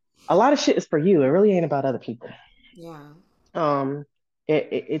 A lot of shit is for you. It really ain't about other people. yeah. Um,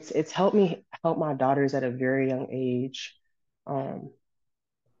 it's helped me help my daughters at a very young age, um,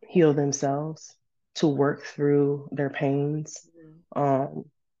 heal themselves, to work through their pains, Mhm. um,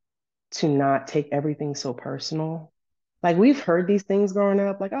 to not take everything so personal. Like we've heard these things growing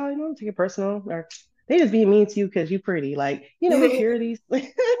up, like, oh, don't take it personal, or they just being mean to you because you're pretty. Like, we hear these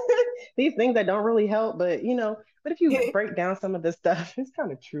these things that don't really help, but but if you break down some of this stuff, it's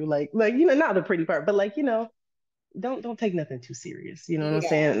kind of true. Like, not the pretty part, but like, don't take nothing too serious. You know what I'm Yeah.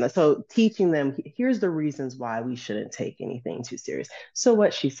 saying? So teaching them, here's the reasons why we shouldn't take anything too serious. So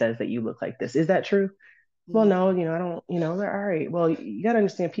what, she says that you look like this. Is that true? Well, Mhm. no, I don't, all right. Well, you got to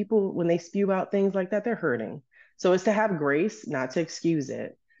understand people, when they spew out things like that, they're hurting. So it's to have grace, not to excuse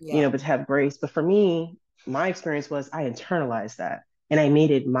it, Yeah, but to have grace. But for me, my experience was I internalized that and I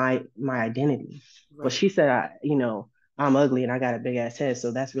made it my identity. Well, right. she said, I'm ugly and I got a big ass head.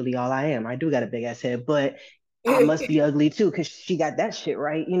 So that's really all I am. I do got a big ass head, but I must be ugly too because she got that shit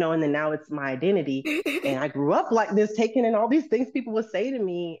right, and then now it's my identity. And I grew up like this, taking in all these things people would say to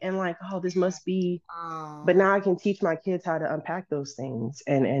me and like, oh, this must be, but Oh. now I can teach my kids how to unpack those things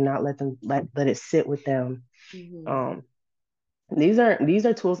and not let them let it sit with them. Hmm. Um, these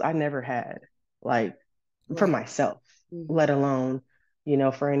are tools I never had, like for Right. myself, Hmm. let alone,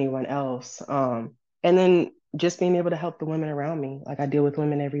 for anyone else. And then just being able to help the women around me. Like I deal with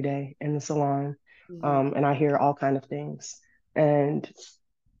women every day in the salon, Hmm. and I hear all kind of things. And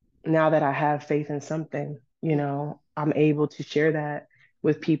now that I have faith in something, I'm able to share that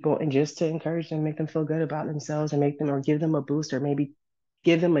with people and just to encourage them, make them feel good about themselves and make them, or give them a boost, or maybe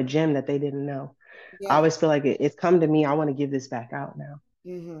give them a gem that they didn't know. I Yeah. always feel like it's come to me. I want to give this back out now.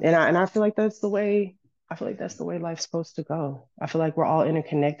 Hmm. And I feel like that's the way life's supposed to go. I feel like we're all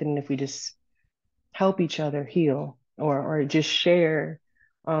interconnected. And if we just help each other heal, or just share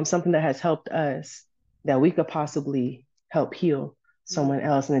something that has helped us, that we could possibly help heal Hmm. someone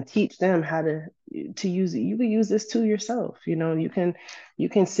else, and then teach them how to use it. You can use this to yourself. You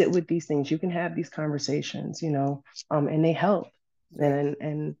can sit with these things, you can have these conversations, and they help. Right.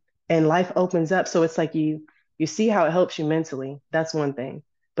 And life opens up. So it's like you see how it helps you mentally. That's one thing.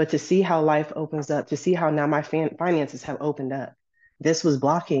 But to see how life opens up, to see how now my finances have opened up. This was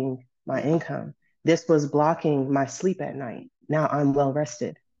blocking my Hmm. income. This was blocking my sleep at night. Now I'm well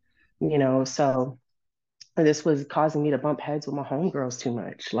rested, so this was causing me to bump heads with my homegirls too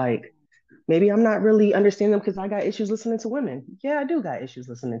much. Like maybe I'm not really understanding them because I got issues listening to women. Yeah, I do got issues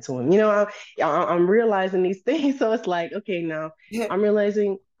listening to them. I'm realizing these things. So it's like, okay, now I'm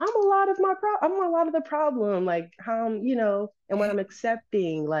realizing I'm a lot of the problem. Like how and what I'm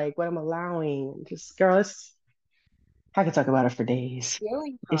accepting, like what I'm allowing. Just girl, I could talk about it for days.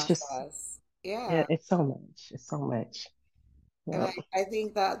 Healing It's just, process. Yeah. it's so much. It's so much. And Yep. I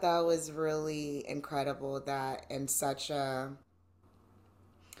think that that was really incredible that in such a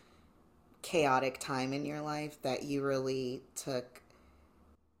chaotic time in your life that you really took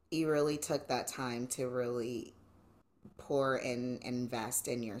you really took that time to really pour and invest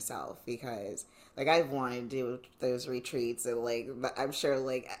in yourself because like I've wanted to do those retreats and like I'm sure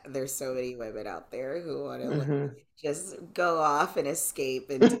like there's so many women out there who want to like Hmm. just go off and escape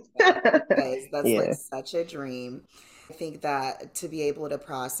and do that because that's like Yeah, such a dream. I think that to be able to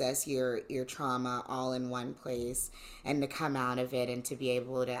process your trauma all in one place and to come out of it and to be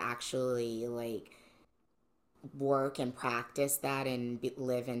able to actually like work and practice that and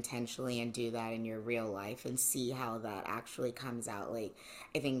live intentionally and do that in your real life and see how that actually comes out like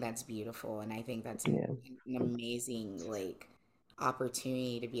I think that's beautiful and I think that's yeah, an amazing like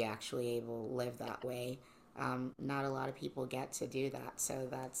opportunity to be actually able to live that way. Not a lot of people get to do that, so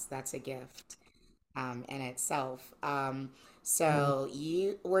that's a gift in itself. So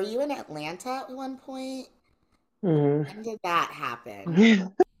you in Atlanta at one point? mm-hmm. When did that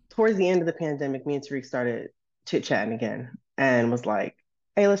happen? Towards the end of the pandemic, me and Tariq started chit chatting again and was like,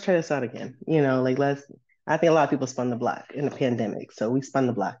 hey, let's try this out again. Like I think a lot of people spun the block in the pandemic. So we spun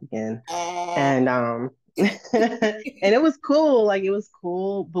the block again. Uh, And and it was cool. Like it was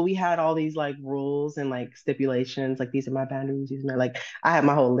cool, but we had all these like rules and like stipulations. Like these are my boundaries. These are my like I had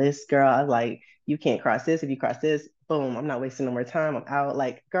my whole list, girl. I was like, you can't cross this. If you cross this, boom, I'm not wasting no more time. I'm out.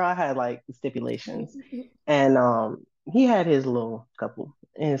 Like, girl, I had like stipulations. And he had his little couple.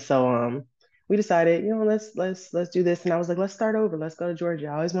 And so we decided, let's do this. And I was like, let's start over. Let's go to Georgia.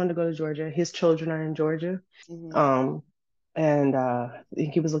 I always wanted to go to Georgia. His children are in Georgia. mhm. Um, and I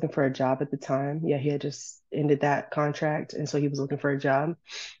think he was looking for a job at the time. Yeah, he had just ended that contract, and so he was looking for a job.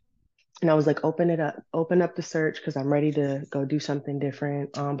 And I was like, open up the search because I'm ready to go do something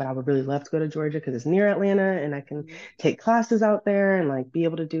different. But I would really love to go to Georgia because it's near Atlanta and I can Mhm. take classes out there and like be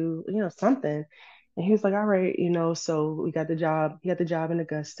able to do, something. And he was like, all right, so we got the job. He got the job in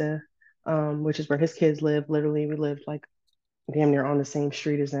Augusta, which is where his kids live. Literally, we lived like damn near on the same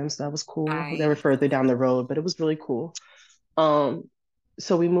street as them. So that was cool. They were Nice. further down the road, but it was really cool. Um,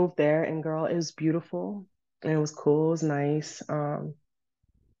 so we moved there and girl, it was beautiful and it was cool, it was nice.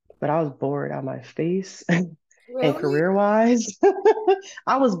 But I was bored out of my face and Really? career wise.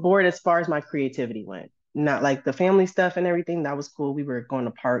 I was bored as far as my creativity went. Not like the family stuff and everything, that was cool. We were going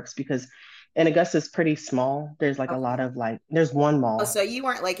to parks because and Augusta's pretty small. There's like a lot Okay. of like there's one Oh, mall. so you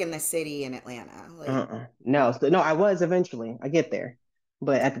weren't like in the city in Atlanta, like No, oh, so, no, I was eventually. I get there,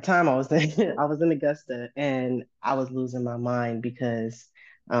 but at the time I was I was in Augusta and I was losing my mind because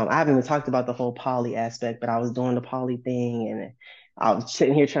I haven't even talked about the whole poly aspect, but I was doing the poly thing and I was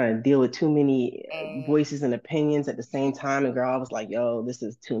sitting here trying to deal with too many uh, voices and opinions at the same time. And girl, I was like, yo, this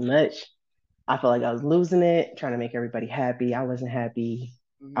is too much. I felt like I was losing it, trying to make everybody happy. I wasn't happy.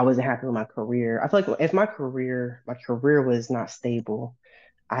 I mhm. wasn't happy with my career. I feel like if my career was not stable,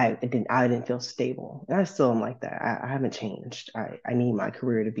 I didn't feel stable. And I still am like that. I haven't changed. I need my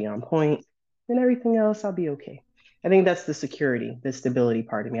career to be on point and everything else, I'll be okay. I think that's the security, the stability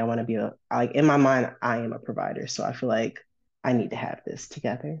part of me. I want to be like in my mind, I am a provider. So I feel like I need to have this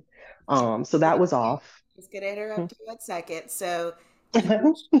together. So that was off. Just gonna interrupt you 1 second. So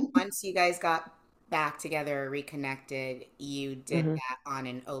you once you guys got back together, reconnected, you did Hmm. that on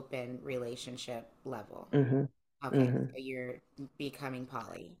an open relationship level. Hmm. Okay, Hmm. so you're becoming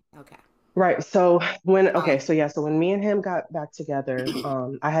poly. Okay. Right. So Um, so yeah, so when me and him got back together,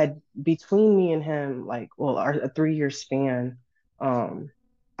 I had between me and him, like, well, a 3 year span, um,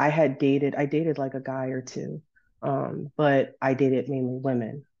 I dated like a guy or two, but I dated mainly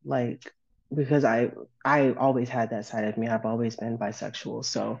women, like, because I always had that side of me. I've always been bisexual.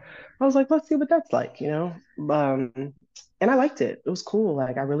 So I was like, let's see what that's like. And I liked it. It was cool.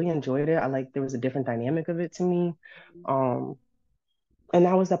 Like, I really enjoyed it. There was a different dynamic of it to me. Um, and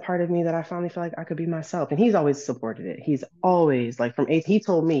that was the part of me that I finally felt like I could be myself. And he's always supported it. He's always like from eight, he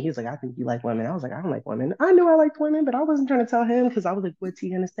told me, he was like, I think you like women. I was like, I don't like women. I knew I liked women, but I wasn't trying to tell him because I was like, what's he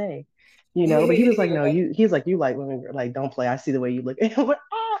gonna say? But he was like, no, right. he's like, you like women, like, don't play. I see the way you look. And I'm like,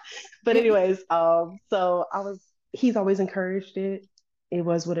 ah. But anyways, so he's always encouraged it. It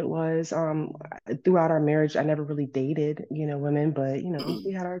was what it was. Throughout our marriage, I never really dated, women, but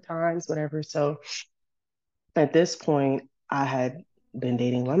we had our times, whatever. So at this point, I had been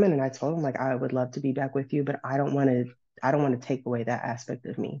dating women and I told him like I would love to be back with you, but I don't want to take away that aspect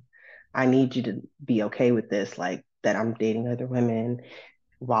of me. I need you to be okay with this, like that I'm dating other women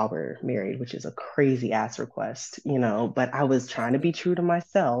while we're married, which is a crazy ass request. But I was trying to be true to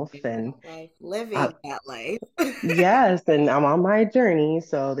myself Living and that life. I, Living that life. yes, and I'm on my journey,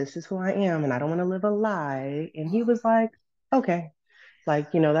 so this is who I am and I don't want to live a lie. And he was like, okay.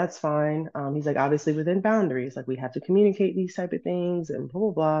 Like, that's fine. He's like, obviously within boundaries, like we have to communicate these type of things and blah,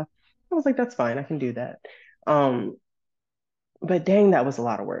 blah, blah. I was like, that's fine. I can do that. Um, But dang, that was a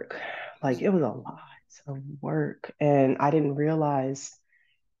lot of work. Like it was a Mhm. lot of work. And I didn't realize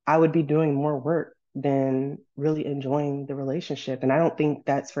I would be doing more work than really enjoying the relationship. And I don't think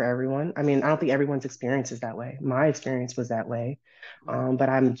that's for everyone. I mean, I don't think everyone's experience is that way. My experience was that way. Right. But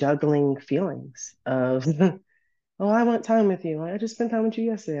I'm juggling feelings of, oh, I want time with you. Like, I just spent time with you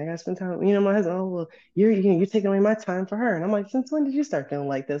yesterday. I got to spend time. My husband, oh, well, you're taking away my time for her. And I'm like, since when did you start feeling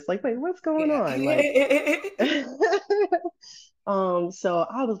like this? Like, wait, what's going Yeah. on? Like, so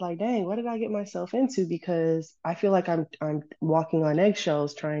I was like, dang, what did I get myself into? Because I feel like I'm walking on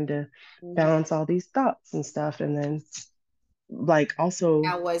eggshells trying to Mhm. balance all these thoughts and stuff. And then like also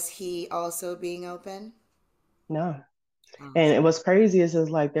Now, was he also being open? no. Oh, And it was crazy is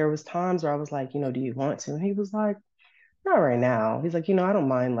like there was times where I was like, do you want to? And he was like, not right now. He's like, I don't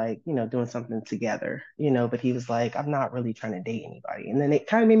mind like, doing something together, but he was like, I'm not really trying to date anybody. And then it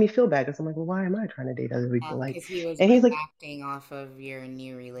kind of made me feel bad because I'm like, well, why am I trying to date other people? Like, because he was and he's like, reacting off of your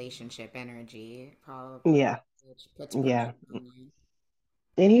new relationship energy, probably, yeah, which puts pressure yeah. on you.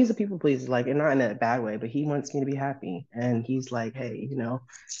 And he's a people pleaser, like, and not in a bad way, but he wants me to be happy. And he's like, hey,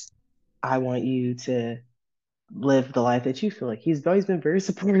 I want you to live the life that you feel like. He's always been very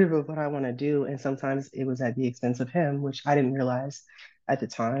supportive of what I want to do. And sometimes it was at the expense of him, which I didn't realize at the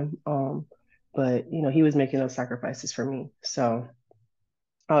time. But he was making those sacrifices for me. So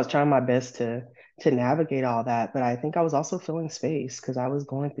I was trying my best to navigate all that. But I think I was also filling space because I was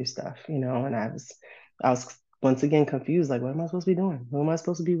going through stuff, and I was once again confused, like, what am I supposed to be doing? Who am I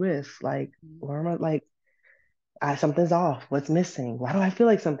supposed to be with? Like, Mhm. where am I like something's off. What's missing? Why do I feel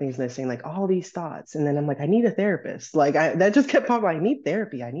like something's missing? Like all these thoughts. And then I'm like, I need a therapist. Like that just kept popping. I need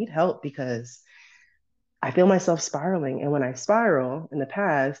therapy. I need help because I feel myself spiraling. And when I spiral in the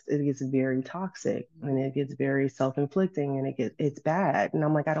past, it gets very toxic and it gets very self-inflicting and it's bad. And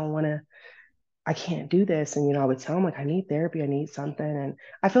I'm like, I can't do this. And I would tell him like, I need therapy. I need something. And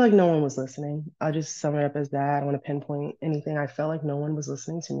I feel like no one was listening. I'll just sum it up as that. I don't want to pinpoint anything. I felt like no one was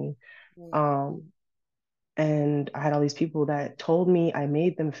listening to me. Right. Um, and I had all these people that told me I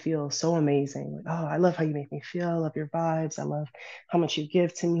made them feel so amazing. Like, oh, I love how you make me feel. I love your vibes. I love how much you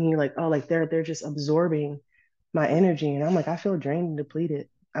give to me. Like, oh, like they're just absorbing my energy. And I'm like, I feel drained and depleted.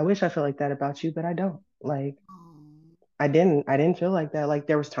 I wish I felt like that about you, but I don't. Like, Oh, I didn't feel like that. Like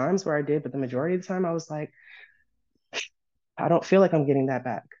there was times where I did, but the majority of the time I was like, I don't feel like I'm getting that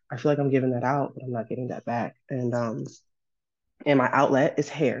back. I feel like I'm giving that out, but I'm not getting that back. And my outlet is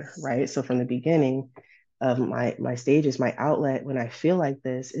hair, right? So from the beginning of my stages, my outlet when I feel like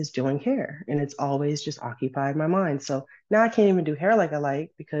this is doing hair, and it's always just occupied my mind. So now I can't even do hair like I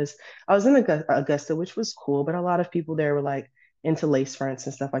like because I was in Augusta, which was cool, but a lot of people there were like into lace fronts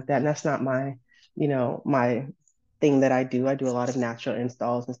and stuff like that, and that's not my thing that I do. I do a lot of natural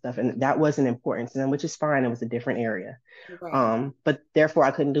installs and stuff, and that wasn't important to them, which is fine. It was a different area. right. But therefore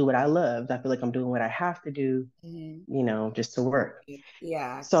I couldn't do what I loved. I feel like I'm doing what I have to do, Hmm. just to work.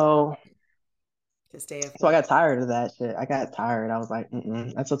 Yeah, So, to stay so I afloat. got tired of that shit. I got tired. I was like,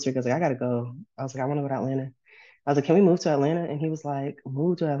 mm-mm. I told Trick, I was like, I gotta go. I was like, I want to go to Atlanta. I was like, can we move to Atlanta? And he was like,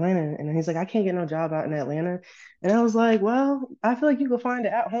 move to Atlanta. And then he's like, I can't get no job out in Atlanta. And I was like, well, I feel like you could find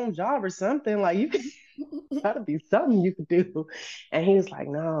an at-home job or something. Like you could gotta be something you could do. And he was like,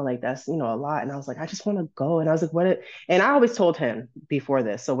 no, like that's a lot. And I was like, I just want to go. And I was like, and I always told him before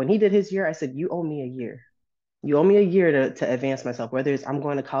this. So when he did his year, I said, you owe me a year. You owe me a year to advance myself, whether it's I'm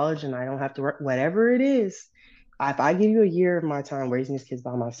going to college and I don't have to work, whatever it is. If I give you a year of my time raising these kids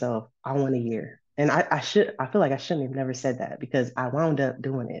by myself, I want a year. And I feel like I shouldn't have never said that because I wound up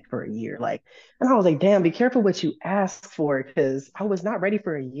doing it for a year. Like, and I was like, damn, be careful what you ask for because I was not ready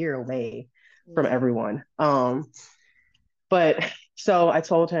for a year away from Right. everyone. But so I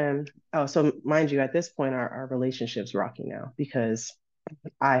told him, oh, so mind you, at this point, our relationship's rocky now because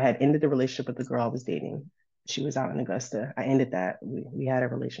I had ended the relationship with the girl I was dating. She was out in Augusta. I ended that. We had a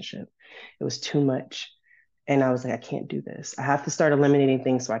relationship. It was too much. And I was like, I can't do this. I have to start eliminating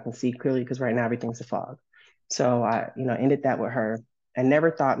things so I can see clearly because right now everything's a fog. So I, ended that with her. I never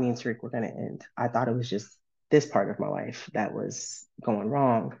thought me and Tariq were going to end. I thought it was just this part of my life that was going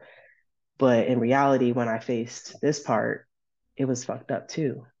wrong. But in reality, when I faced this part, it was fucked up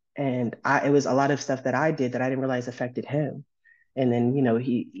too. And it was a lot of stuff that I did that I didn't realize affected him. And then,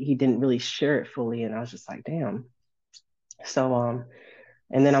 he didn't really share it fully. And I was just like, damn. So,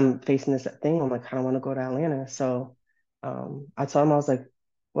 and then I'm facing this thing. I'm like, I don't want to go to Atlanta. So, I told him, I was like,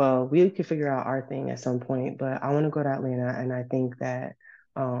 well, we could figure out our thing at some point, but I want to go to Atlanta. And I think that,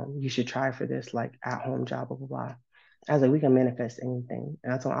 you should try for this like at home job, blah, blah, blah. I was like, we can manifest anything.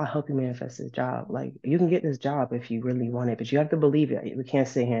 And I told him, I'll help you manifest this job. Like, you can get this job if you really want it, but you have to believe it. We can't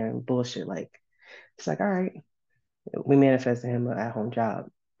sit here and bullshit. Like, it's like, all right. We manifested him an at-home job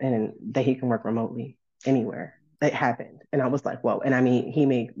and that he can work remotely anywhere. It happened. And I was like, whoa. And I mean, he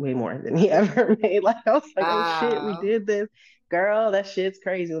made way more than he ever made. Like, I was like, oh shit, we Wow. did this. Girl, that shit's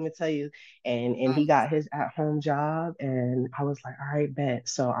crazy, let me tell you. And he Nice. got his at-home job. And I was like, all right, bet.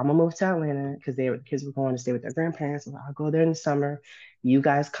 So I'm gonna move to Atlanta because the kids were going to stay with their grandparents. So I'll go there in the summer. You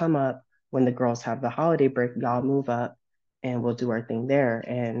guys come up when the girls have the holiday break, y'all move up and we'll do our thing there.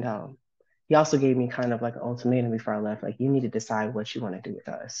 And he also gave me kind of like an ultimatum before I left. Like, you need to decide what you want to do with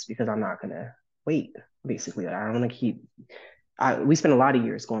us because I'm not gonna wait. Basically, I don't want to keep. We spent a lot of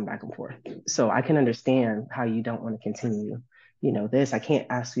years going back and forth, so I can understand how you don't want to continue. This. I can't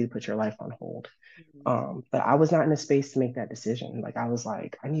ask you to put your life on hold. Mhm. But I was not in a space to make that decision. Like, I was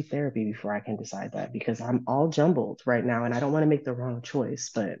like, I need therapy before I can decide that because I'm all jumbled right now, and I don't want to make the wrong choice.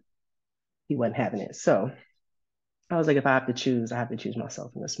 But he wasn't having it, so I was like, if I have to choose, I have to choose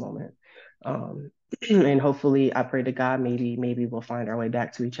myself in this moment. Um, and hopefully, I pray to God, maybe we'll find our way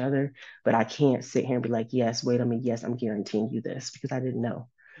back to each other. But I can't sit here and be like, yes, wait on me, yes, I'm guaranteeing you this because I didn't know.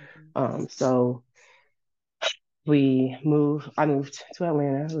 Mhm. So I moved to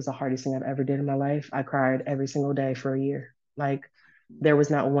Atlanta. It was the hardest thing I've ever did in my life. I cried every single day for a year. Like, there was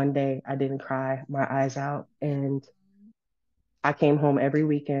not one day I didn't cry my eyes out. And I came home every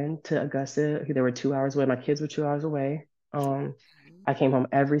weekend to Augusta. They were 2 hours away. My kids were 2 hours away. I came home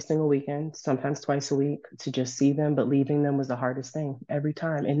every single weekend, sometimes twice a week, to just see them. But leaving them was the hardest thing every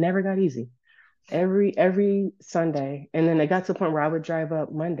time. It never got easy every Sunday. And then it got to the point where I would drive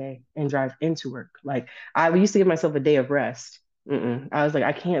up Monday and drive into work. Like, I used to give myself a day of rest. I was like,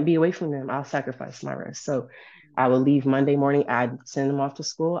 I can't be away from them. I'll sacrifice my rest. So I would leave Monday morning. I'd send them off to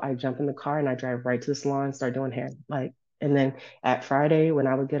school. I jump in the car and I drive right to the salon and start doing hair. Like, and then at Friday when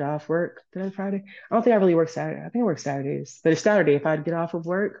I would get off work, then Friday, I don't think I really work Saturday. I think I work Saturdays. But it's Saturday. If I'd get off of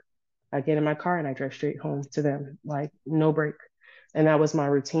work, I get in my car and I drive straight home to them, like no break. And that was my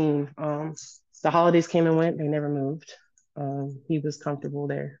routine. The holidays came and went, they never moved. He was comfortable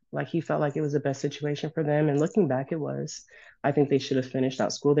there. Like, he felt like it was the best situation for them. And looking back, it was. I think they should have finished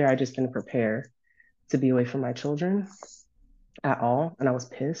out school there. I just didn't prepare to be away from my children at all. And I was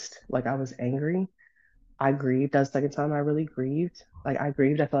pissed. Like, I was angry. I grieved. That's the second time I really grieved. Like, I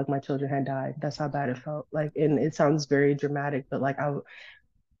grieved. I felt like my children had died. That's how bad it felt. Like, and it sounds very dramatic, but like,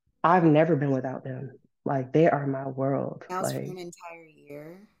 I've never been without them. Like, they are my world. That was for Like, an entire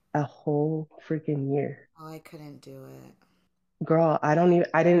year. a whole freaking year. Oh, I couldn't do it. Girl, I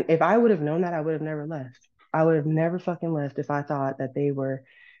didn't, if I would have known that, I would have never left. I would have never fucking left if I thought that they were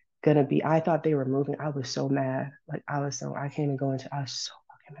I thought they were moving. I was so mad. Like, I can't even go into, I was so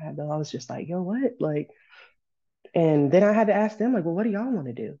fucking mad though. I was just like, yo, what? Like, and then I had to ask them, like, well, what do y'all want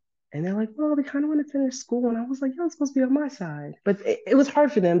to do? And they're like, well, we kind of want to finish school. And I was like, y'all supposed to be on my side. But it was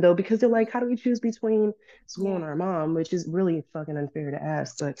hard for them though, because they're like, how do we choose between school Yeah. and our mom? Which is really fucking unfair to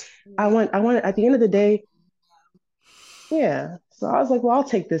ask. But Yeah. I want, at the end of the day, yeah. So I was like, well, I'll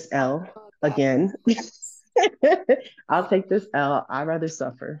take this L Oh, that again. hurts. I'll take this L. I'd rather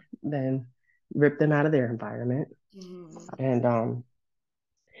suffer than rip them out of their environment. Mhm. And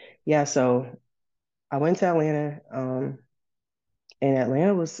yeah, so I went to Atlanta. And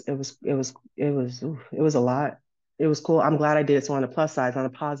Atlanta it was a lot. It was cool. I'm glad I did it. So on the plus side, on the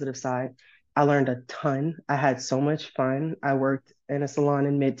positive side, I learned a ton. I had so much fun. I worked in a salon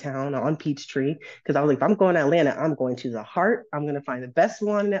in Midtown on Peachtree because I was like, if I'm going to Atlanta, I'm going to the heart. I'm gonna find the best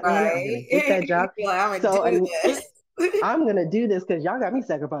salon in Atlanta. I'm gonna Right. get that job. You're like, I'm gonna So do and this. I'm gonna do this because y'all got me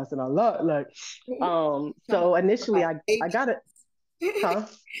sacrificing a lot. Like, I'm away so from initially my I babies. got it, huh?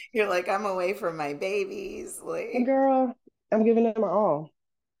 You're like, I'm away from my babies. Like, Girl, I'm giving it my all.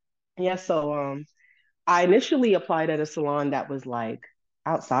 Yeah, so I initially applied at a salon that was like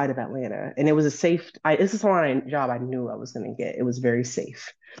outside of Atlanta, and it was a safe. It's a salon job I knew I was going to get. It was very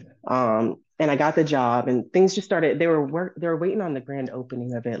safe, and I got the job, and things just started. They were waiting on the grand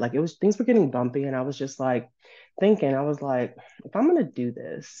opening of it. Like, it was things were getting bumpy, and I was just like thinking. I was like, if I'm going to do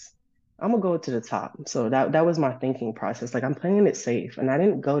this, I'm gonna go to the top. So that was my thinking process. Like, I'm playing it safe, and I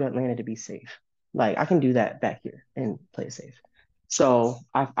didn't go to Atlanta to be safe. Like, I can do that back here and play it safe. So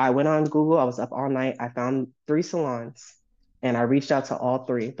I went on Google. I was up all night. I found three salons and I reached out to all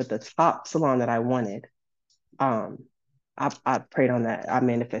three. But the top salon that I wanted, um, I prayed on that. I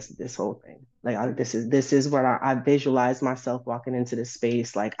manifested this whole thing. Like, this is what I visualized myself walking into this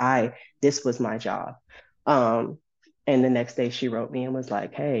space. Like, this was my job. Um, and the next day she wrote me and was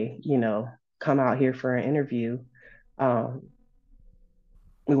like, hey, come out here for an interview. Um,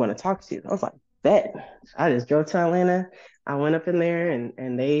 we want to talk to you. I was like, bet. I just drove to Atlanta. I went up in there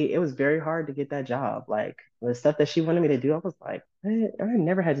and it was very hard to get that job. Like, the stuff that she wanted me to do, I was like, I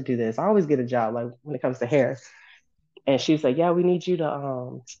never had to do this. I always get a job like when it comes to hair. And she's like, yeah, we need you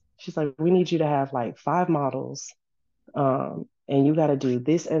to she's like, we need you to have like 5 models. And you got to do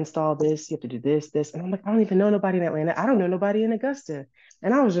this, install this, you have to do this. And I'm like, I don't even know nobody in Atlanta. I don't know nobody in Augusta.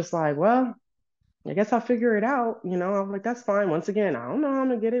 And I was just like, well, I guess I'll figure it out. I was like, that's fine. Once again, I don't know how I'm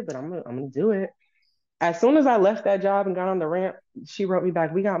gonna get it, but I'm gonna do it. As soon as I left that job and got on the ramp, she wrote me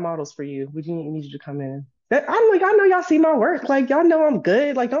back, we got models for you. We need you to come in. I'm like, I know y'all see my work. Like, y'all know I'm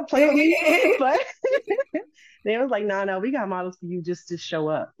good. Like, don't play with me. But they was like, no, we got models for you just to show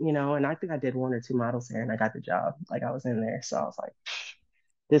up. And I think I did 1 or 2 models there and I got the job. Like, I was in there. So I was like,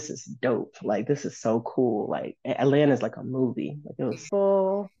 this is dope. Like, this is so cool. Like, Atlanta's like a movie. Like, it was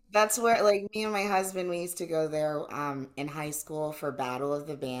full. That's where, like, me and my husband, we used to go there in high school for Battle of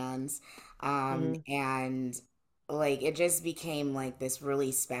the Bands. Mm-hmm, And like it just became like this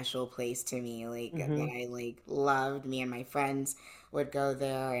really special place to me, like that mm-hmm, I like loved. Me and my friends would go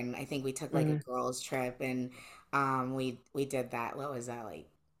there, and I think we took like a mm-hmm, girls trip, and we did that. What was that like?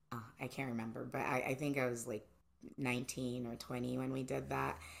 Oh, I can't remember, but I think I was like 19 or 20 when we did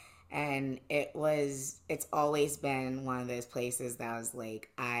that. And it's always been one of those places that I was like,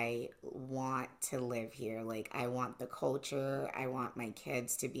 I want to live here. Like, I want the culture. I want my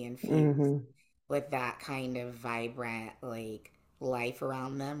kids to be infused mm-hmm, with that kind of vibrant, like, life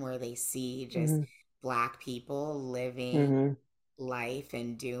around them where they see just mm-hmm, Black people living mm-hmm. life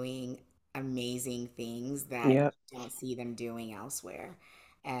and doing amazing things that you Yep. don't see them doing elsewhere.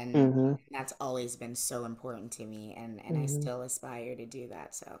 And Mm-hmm, that's always been so important to me, and I mm-hmm. still aspire to do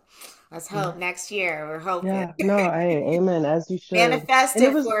that. So let's Yeah. hope next year. We're hoping. Yeah. No, hey, amen, as you should. Manifest And it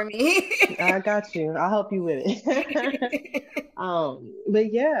it was, for me. I got you. I'll help you with it.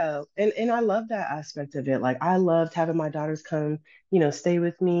 But yeah, and I love that aspect of it. Like I loved having my daughters come, stay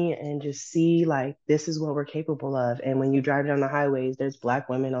with me and just see like this is what we're capable of. And when you drive down the highways, there's Black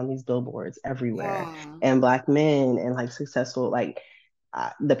women on these billboards everywhere, Oh, and Black men and like successful, like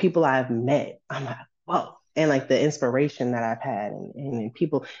the people I've met. I'm like, whoa. And like the inspiration that I've had, and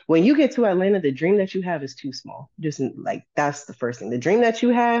people, when you get to Atlanta, the dream that you have is too small. Just like that's the first thing. The dream that you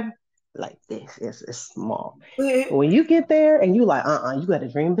have, like this, is small. When you get there and you like, you got to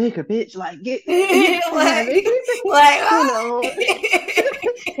dream bigger, bitch. Like you can't have like, anything, like, you ah. know.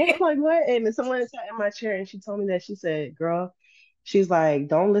 And I'm like, what? And someone sat in my chair and she told me that she said, girl, she's like,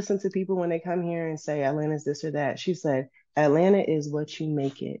 don't listen to people when they come here and say Atlanta's this or that. She said, Atlanta is what you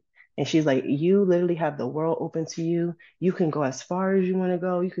make it. And she's like, you literally have the world open to you. You can go as far as you want to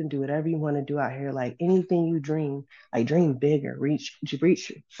go. You can do whatever you want to do out here. Like anything you dream, like dream bigger, reach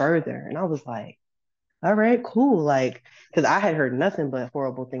further. And I was like, all right, cool. Like, because I had heard nothing but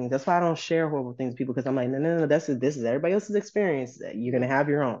horrible things. That's why I don't share horrible things with people because I'm like, no. This is everybody else's experience. You're gonna have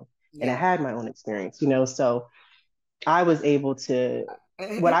your own. And I Yeah. had my own experience. So I was able to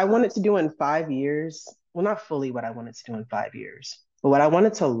what I wanted to do in 5 years. Well, not fully what I wanted to do in 5 years, but what I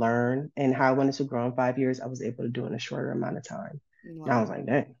wanted to learn and how I wanted to grow in 5 years, I was able to do in a shorter amount of time. And I Wow. was like,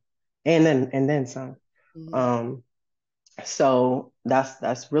 dang. And then some. Mhm. Um, so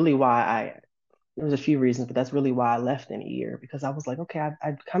that's really why there was a few reasons, but that's really why I left in a year because I was like, okay,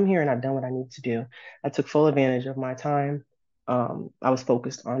 I've come here and I've done what I need to do. I took full advantage of my time. I was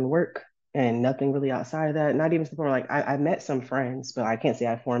focused on work and nothing really outside of that. Not even support. Like I met some friends, but I can't say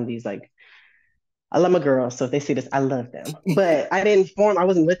I formed these like I love my girls, so if they see this, I love them. But I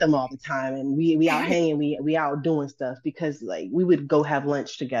wasn't with them all the time. And we out hanging, we out doing stuff because like we would go have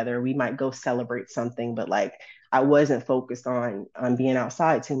lunch together. We might go celebrate something, but like I wasn't focused on being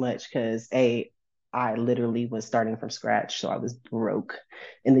outside too much because I literally was starting from scratch. So I was broke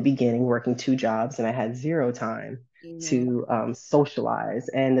in the beginning, working 2 jobs, and I had zero time Mhm. to socialize.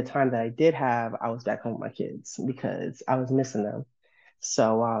 And the time that I did have, I was back home with my kids because I was missing them.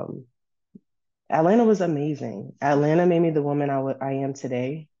 So Atlanta was amazing. Atlanta made me the woman I am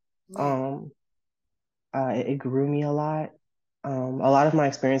today. Yeah. Um, it grew me a lot. A lot of my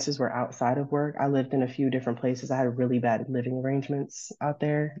experiences were outside of work. I lived in a few different places. I had really bad living arrangements out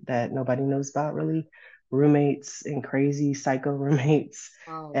there that nobody knows about, really. Roommates and crazy psycho roommates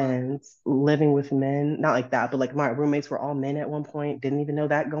Oh, wow. and living with men. Not like that, but like my roommates were all men at one point. Didn't even know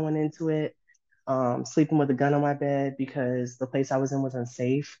that going into it. Sleeping with a gun on my bed because the place I was in was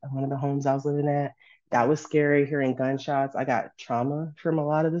unsafe. One of the homes I was living at, that was scary. Hearing gunshots, I got trauma from a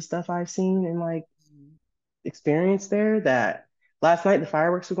lot of the stuff I've seen and like Mhm. experienced there. That last night the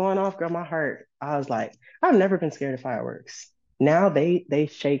fireworks were going off, girl, my heart. I was like, I've never been scared of fireworks. Now they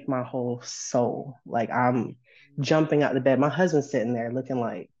shake my whole soul. Like I'm jumping out the bed. My husband's sitting there looking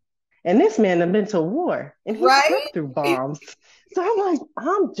like and this man had been to war and he Right? slept through bombs. So I'm like,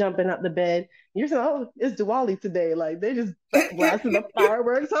 I'm jumping up the bed. You're saying, oh, it's Diwali today. Like they just blasting the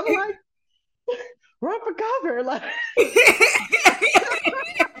fireworks. I'm like, run for cover, like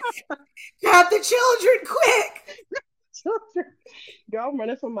Grab the children quick. children. Girl, I'm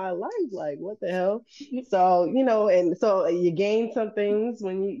running for my life. Like, what the hell? So, and so you gain some things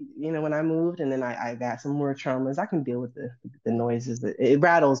when when I moved, and then I got some more traumas. I can deal with the noises. It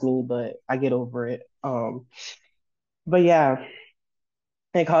rattles me, but I get over it. But yeah,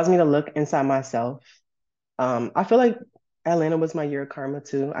 it caused me to look inside myself. I feel like Atlanta was my year of karma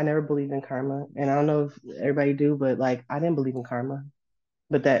too. I never believed in karma, and I don't know if everybody do, but like I didn't believe in karma.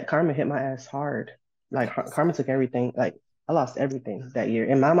 But that karma hit my ass hard. Like How karma so? took everything. Like I lost everything that year.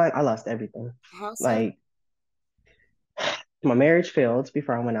 In my mind, I lost everything. How so? Like my marriage failed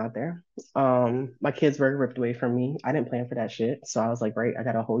before I went out there. My kids were ripped away from me. I didn't plan for that shit. So I was like, great, I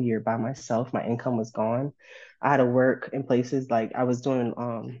got a whole year by myself. My income was gone. I had to work in places like I was doing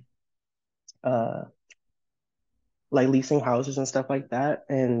uh like leasing houses and stuff like that.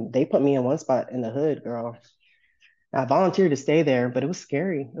 And they put me in one spot in the hood, girl. I volunteered to stay there, but it was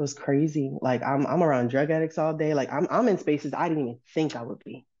scary. It was crazy. Like I'm around drug addicts all day. Like I'm in spaces I didn't even think I would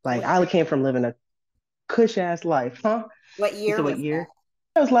be. Like What I year? came from living a cush ass life, huh? What You year said what was that? year?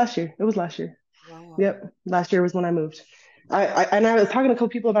 It was last year. It was last year. Wow. Yep, last year was when I moved. And I was talking to a couple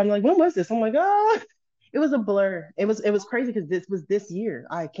people about it, like, when was this? I'm like, it was a blur. It was crazy because this was this year.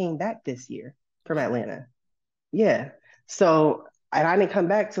 I came back this year from Yeah. Atlanta. Yeah. So, and I didn't come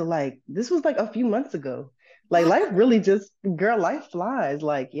back till like this was like a few months ago. Like Wow. life really just, girl, life flies.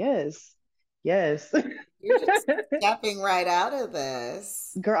 Like, yes, yes. You're just stepping right out of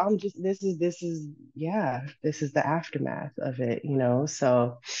this. Girl, this is yeah, this is the aftermath of it.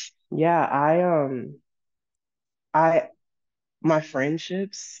 So yeah, I my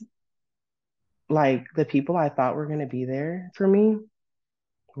friendships, like the people I thought were gonna be there for me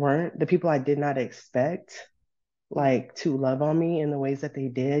weren't. The people I did not expect Mm, like to love on me in the ways that they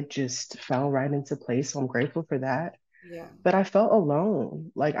did just fell right into place. So I'm grateful for that. yeah. But I felt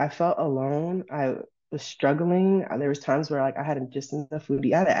alone. Like I felt alone. I was struggling. There was times where like I hadn't just enough food to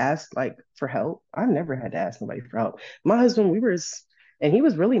eat. I had to ask like for help. I never had to ask nobody for help. My husband, and he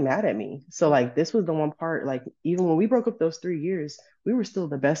was really mad at me. So Mm, like this was the one part, like even when we broke up those 3 years, we were still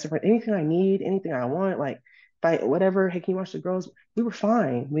the best of friends. Anything I need, anything I want, like fight, whatever, hey, can you watch the girls? We were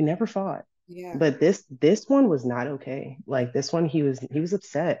fine. We never fought. yeah. But this one was not okay. Like this one, he was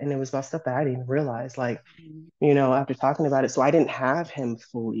upset, and it was about stuff that I didn't realize. Like Mm, after talking about it. So I didn't have him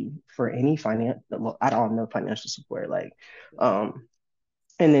fully for any financial, well, I don't know financial support. Like, yeah. um,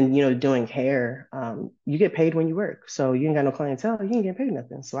 and then, doing hair, you get paid when you work. So you ain't got no clientele, you ain't get paid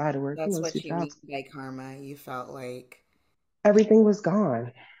nothing. So I had to work, That's two what you mean jobs. by karma. You felt like, Everything was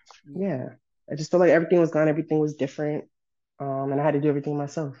gone. yeah. Yeah. I just felt like everything was gone. Everything was different. And I had to do everything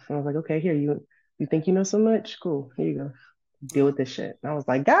myself. And I was like, okay, here, you think you know so much? Cool. Here you go. Deal Oh, with this shit. And I was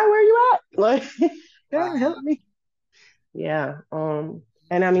like, God, where you at? Like, God, wow. help me. Yeah.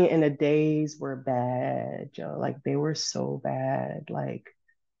 And I mean, and the days were bad, Joe. Like they were so bad. Like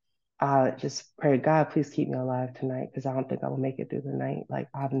I just pray, God, please keep me alive tonight because I don't think I will make it through the night. Like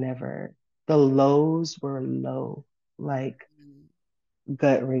the lows were low, like Mm,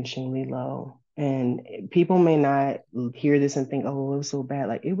 gut-wrenchingly low. And people may not hear this and think, oh, it was so bad.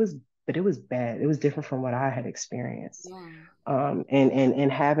 Like it was, but it was bad. It was different from what I had experienced. yeah.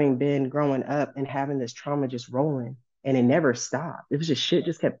 And having been growing up and having this trauma just rolling, and it never stopped. It was just shit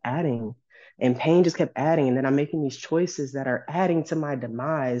just kept adding, and pain just kept adding. And then I'm making these choices that are adding to my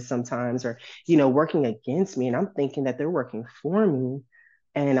demise sometimes, or working against me. And I'm thinking that they're working for me.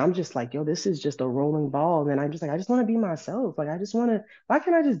 And I'm just like, yo, this is just a rolling ball. And I'm just like, I just want to be myself. Like, I just want to, why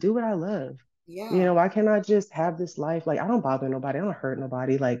can't I just do what I love? Yeah. Why can't I just have this life? Like, I don't bother nobody. I don't hurt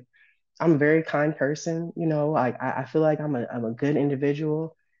nobody. Like, I'm a very kind person. I feel like I'm a good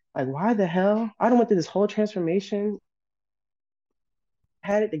individual. Like, why the hell? I don't went through this whole transformation,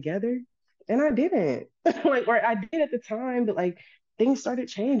 had it together, and I didn't. Like, or I did at the time, but like things started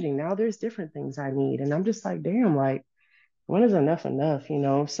changing. Now there's different things I need. And I'm just like, damn, like, when is enough enough?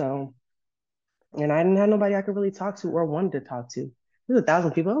 So, and I didn't have nobody I could really talk to or wanted to talk to. There's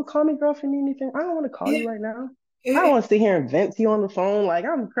 1,000 people. Oh, call me girl if you need anything. I don't want to call you right now. I don't want to sit here and vent to you on the phone. Like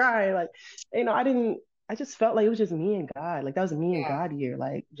I'm crying. Like, I didn't, I just felt like it was just me and God. Like that was a me and Yeah. God year.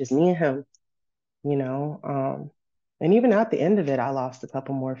 Like just me and him, you know. And even at the end of it, I lost a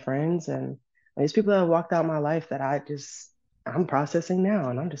couple more friends, and these people that have walked out my life that I'm processing now.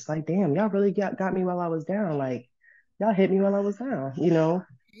 And I'm just like, damn, y'all really got me while I was down. Like y'all hit me while I was down.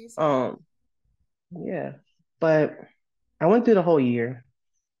 Crazy. Um, yeah. But I went through the whole year,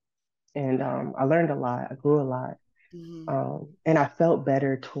 and I learned a lot. I grew a lot. Hmm. And I felt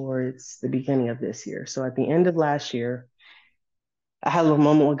better towards the beginning of this year. So at the end of last year, I had a little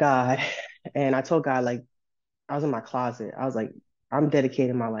moment with God, And I told God, like, I was in my closet. I was like, I'm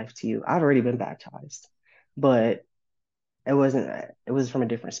dedicating my life to you. I've already been baptized, but it wasn't that. It was from a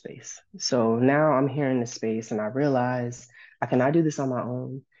different space. So now I'm here in this space and I realize I cannot do this on my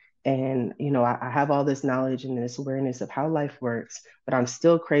own. And, I have all this knowledge and this awareness of how life works, but I'm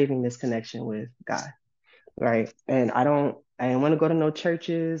still craving this connection with God. Right. And I didn't want to go to no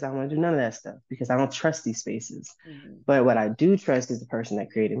churches. I don't want to do none of that stuff because I don't trust these spaces. Mhm. But what I do trust is the person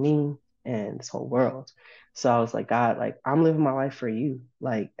that created me and this whole world. So I was like, God, like I'm living my life for you.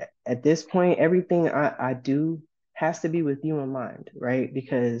 Like at this point, everything I do has to be with you in mind, right?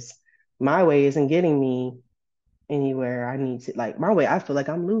 Because my way isn't getting me anywhere I need to. Like my way, I feel like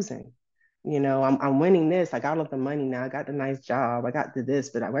I'm losing. I'm winning this. I got all the money now. I got the nice job. I got the this,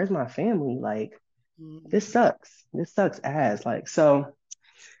 but where's my family? Like this Mhm. sucks. This sucks ass. Like, so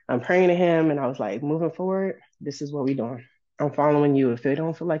I'm praying to him and I was like, moving forward, this is what we doing. I'm following you. If it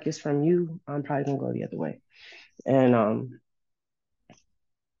don't feel like it's from you, I'm probably gonna go the other way. And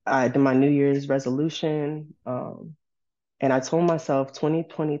I did my New Year's resolution. And I told myself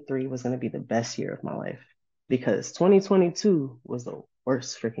 2023 was gonna be the best year of my life because 2022 was the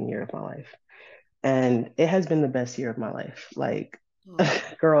worst freaking year of my life. And it has been the best year of my life. Like, Oh.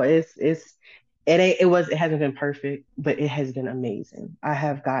 girl, it hasn't been perfect, but it has been amazing. I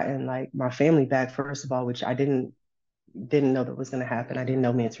have gotten like my family back, first of all, which I didn't know that was going to happen. I didn't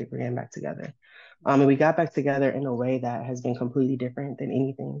know me and Tariq were getting back together. And we got back together in a way that has been completely different than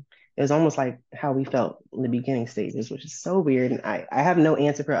anything. It was almost like how we felt in the beginning stages, which is so weird. And I have no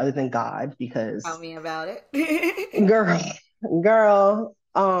answer for other than God Tell because me about it. girl, girl,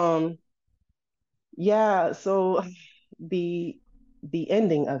 yeah, so the the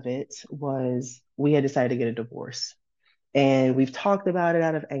ending of it was we had decided to get a divorce. And we've talked about it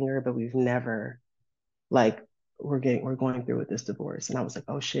out of anger, but we've never like we're going through with this divorce. And I was like,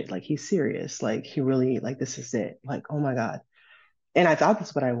 oh shit, like he's serious. Like he really like this is it. Like, oh my God. And I thought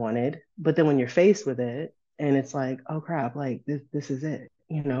that's what I wanted. But then when you're faced with it and it's like, oh crap, like this is it.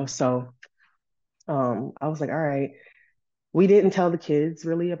 So I was like, all right, we didn't tell the kids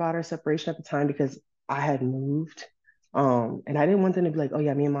really about our separation at the time because I had moved. And I didn't want them to be like, oh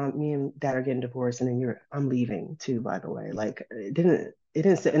yeah, me and dad are getting divorced, and then I'm leaving too, by the way. Like it didn't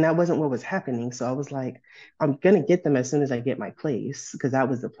sit, and that wasn't what was happening. So I was like, I'm gonna get them as soon as I get my place, because that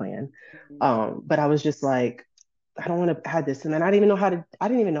was the plan. But I was just like, I don't want to have this. And then I didn't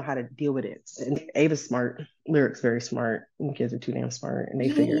even know how to deal with it. And Ava's smart, Lyric's very smart, and the kids are too damn smart, and they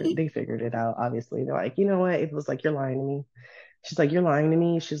figured it out, obviously. They're like, you know what? It was like, you're lying to me. She's like, you're lying to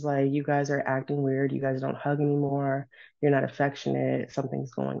me. She's like, you guys are acting weird. You guys don't hug anymore. You're not affectionate.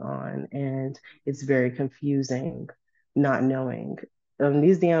 Something's going on. And it's very confusing not knowing.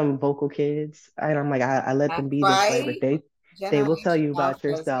 These damn vocal kids, and I'm like, I let them That's be this way, but right. they will tell you Generational about first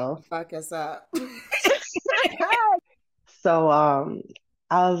need yourself. to fuck us up. So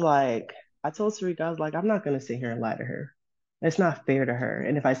I was like, I told Sarika, I was like, I'm not gonna sit here and lie to her. It's not fair to her.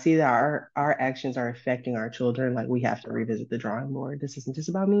 And if I see that our actions are affecting our children, like we have to revisit the drawing board. This isn't just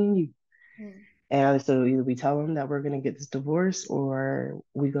about me and you. And so either we tell him that we're gonna get this divorce or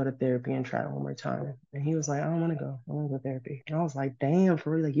we go to therapy and try it one more time. And he was like, I don't want to go. I want to go to therapy. And I was like, damn, for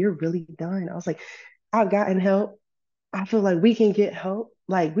real, like you're really done. I was like, I've gotten help. I feel like we can get help.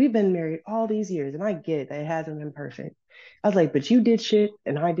 Like we've been married all these years, and I get that it hasn't been perfect. I was like, but you did shit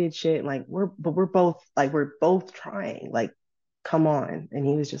and I did shit. Like we're both trying. Like, come on. And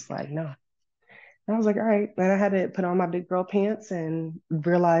he was just like, no. And I was like, all right. And I had to put on my big girl pants and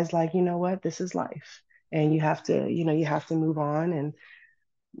realize, like, you know what, this is life. And you have to move on. And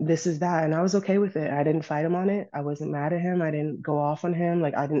this is that. And I was okay with it. I didn't fight him on it. I wasn't mad at him. I didn't go off on him.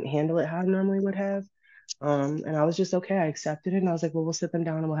 Like I didn't handle it how I normally would have. And I was just okay. I accepted it. And I was like, well, we'll sit them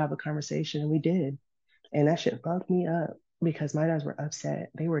down and we'll have a conversation. And we did. And that shit fucked me up because my dads were upset.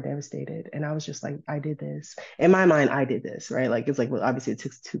 They were devastated. And I was just like, I did this. In my mind, I did this, right? Like, it's like, well, obviously it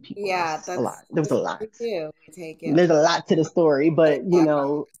took two people. Yeah, It's a lot. that's There was a what lot. we do. We take it There's a lot to the story, put it but back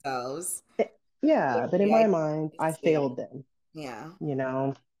on ourselves. yeah, but in Yeah, my mind, I failed them, yeah. you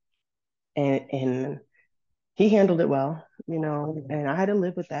know, and he handled it well, and I had to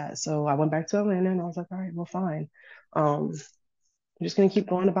live with that. So I went back to Atlanta and I was like, all right, well, fine. I'm just gonna keep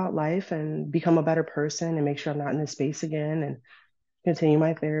going about life and become a better person and make sure I'm not in this space again and continue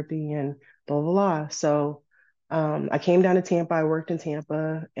my therapy and blah blah blah. So I came down to Tampa. I worked in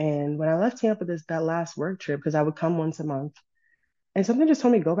Tampa, and when I left Tampa, that last work trip, because I would come once a month, and something just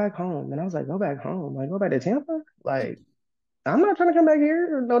told me go back home, and I was like, go back home, like go back to Tampa, like I'm not trying to come back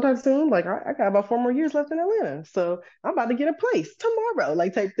here no time soon. Like I got about 4 more years left in Atlanta, so I'm about to get a place tomorrow,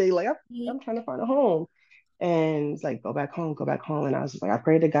 like type thing. Like I'm trying to find a home. And it's like, go back home, go back home. And I was like, I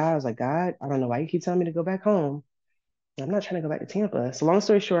prayed to God. I was like, God, I don't know why you keep telling me to go back home. I'm not trying to go back to Tampa. So long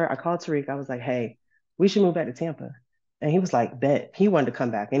story short, I called Tariq. I was like, hey, we should move back to Tampa. And he was like, bet. He wanted to come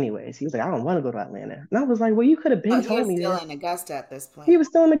back anyways. He was like, I don't want to go to Atlanta. And I was like, well, you could have Oh, been he told was me still this. in Augusta at this He point. was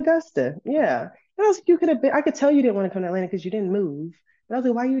still in Augusta. Mhm. Yeah. And I was like, you could have been, I could tell you didn't want to come to Atlanta because you didn't move. And I was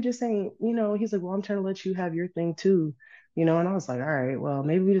like, why are you just saying, he's like, well, I'm trying to let you have your thing too. And I was like, all right, well,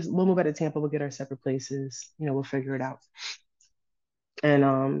 maybe we'll move back to Tampa, we'll get our separate places, we'll figure it out.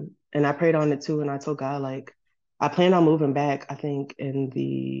 And I prayed on it too, and I told God, like, I plan on moving back, I think in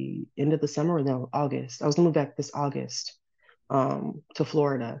the end of the summer or no, August. I was gonna move back this August, to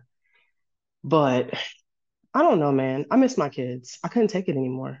Florida. But I don't know, man. I miss my kids. I couldn't take it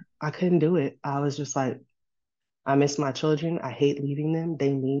anymore. I couldn't do it. I was just like, I miss my children. I hate leaving them.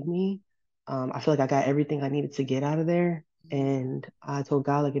 They need me. I feel like I got everything I needed to get out of there. And I told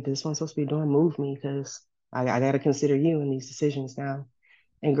God, like, if this is what I'm supposed to be doing, move me because I got to consider you in these decisions now.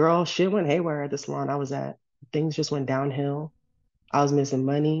 And girl, shit went haywire at the salon I was at. Things just went downhill. I was missing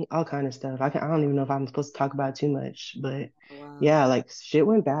money, all kind of stuff. I don't even know if I'm supposed to talk about it too much, but Wow. yeah, like shit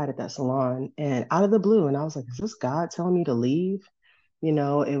went bad at that salon and out of the blue. And I was like, is this God telling me to leave?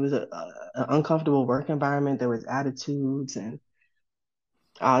 It was an uncomfortable work environment. There was attitudes, and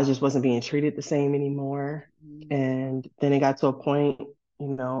I just wasn't being treated the same anymore. Mhm. And then it got to a point, me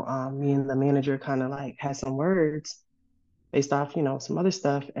and the manager kind of like had some words based off, some other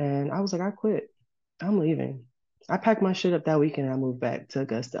stuff. And I was like, I quit. I'm leaving. I packed my shit up that weekend and I moved back to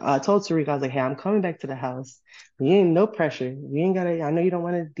Augusta. I told Tariq, I was like, hey, I'm coming back to the house. We ain't no pressure. We ain't gotta, I know you don't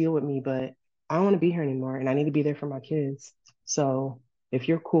want to deal with me, but I don't want to be here anymore and I need to be there for my kids. So if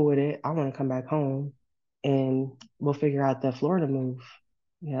you're cool with it, I want to come back home and we'll figure out the Florida move,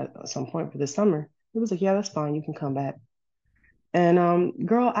 yeah, at some point for the summer. He was like, yeah, that's fine. You can come back. And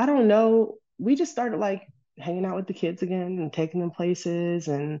girl, I don't know. We just started like hanging out with the kids again and taking them places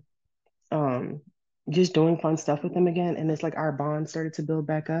and um just doing fun stuff with them again. And it's like our bond started to build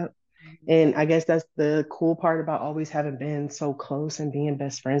back up. Mhm. And I guess that's the cool part about always having been so close and being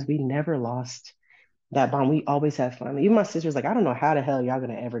best friends. We never lost that bond. We always had fun. Even my sister's like, I don't know how the hell y'all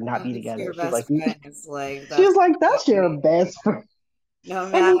gonna ever not be It's together. your best friend. It's like She that's was like, gotta that's your be best friend. no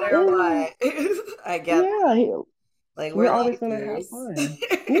And he matter is. what. I get Yeah, like we're we're always life gonna have years. fun.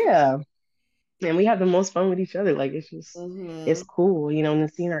 Yeah. And we have the most fun with each other. Like it's Hmm. cool, and then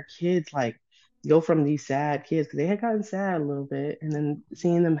seeing our kids like go from these sad kids because they had gotten sad a little bit, and then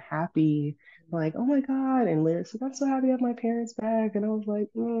seeing them happy, like oh my God, and Lyrics like I'm so happy to have my parents back, and I was like,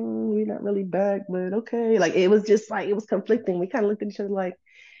 we're not really back, but okay. Like it was just like it was conflicting. We kind of looked at each other like,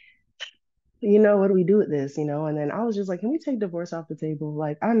 what do we do with this, And then I was just like, can we take divorce off the table?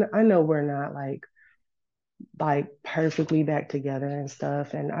 Like I know we're not like perfectly back together and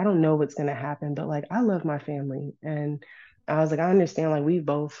stuff. And I don't know what's gonna happen, but like I love my family. And I was like, I understand like we've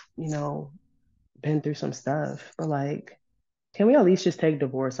both, been through some stuff, but like, can we at least just take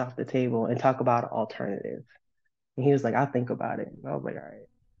divorce off the table and talk about an alternative? And he was like, I'll think about it. And I was like, all right.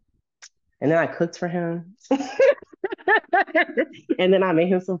 And then I cooked for him. And then I made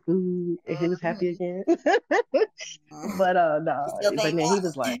him some food and he was happy Hmm. again. But You no, still but think then he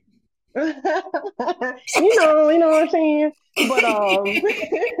was that? like, you know what I'm saying? But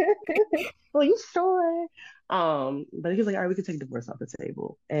well, you sure? But he was like, all right, we could take divorce off the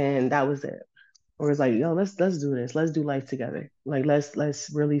table, and that was it. Or it's like, yo, let's do this. Let's do life together. Like let's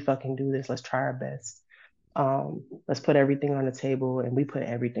really fucking do this. Let's try our best. Let's put everything on the table, and we put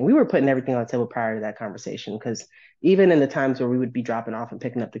everything. We were putting everything on the table prior to that conversation because even in the times where we would be dropping off and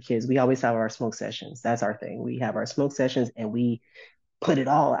picking up the kids, we always have our smoke sessions. That's our thing. We have our smoke sessions, and we put it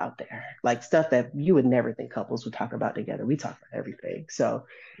all out there, like stuff that you would never think couples would talk about together. We talk about everything. So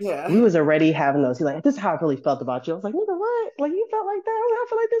we Yeah. was already having those. He's like, this is how I really felt about you. I was like, nigga, what? Like you felt like that? I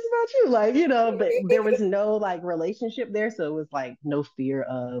feel like this about you. Like, but there was no like relationship there. So it was like no fear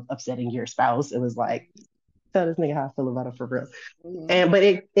of upsetting your spouse. It was like, tell this nigga how I feel about it for real. Hmm. And but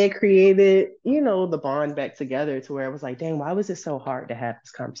it created, the bond back together to where it was like, dang, why was it so hard to have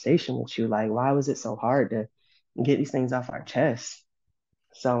this conversation with you? Like, why was it so hard to get these things off our chest?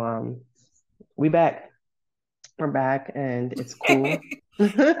 So we back. We're back and it's cool. I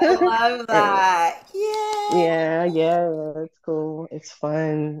love And that. Yay. yeah, it's cool. It's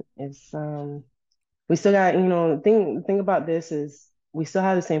fun. It's we still got, thing about this is we still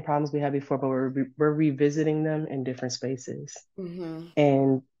have the same problems we had before, but we're revisiting them in different spaces. Hmm.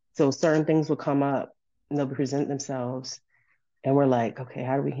 And so certain things will come up and they'll present themselves and we're like, okay,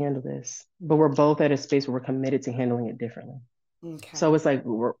 how do we handle this? But we're both at a space where we're committed to handling it differently. So Okay. it's like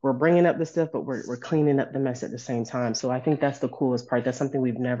we're bringing up the stuff, but we're cleaning up the mess at the same time. So I think that's the coolest part. That's something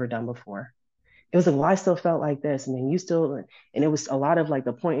we've never done before. it was like, well, I still felt like this, and then you still, and it was a lot of like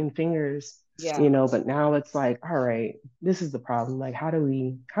the pointing fingers, Yeah. but now it's like, all right, this is the problem. Like, how do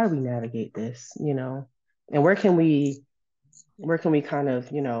we navigate this, and where can we kind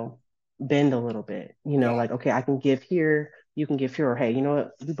of, bend a little bit, Yeah. like, okay, I can give here, you can give here, or hey, you know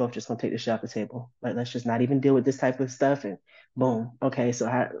what, we both just gonna take this shit off the table. Like, let's just not even deal with this type of stuff, and boom, okay, so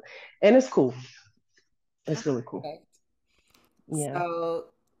how, and it's cool. It's really cool. Perfect. Yeah. So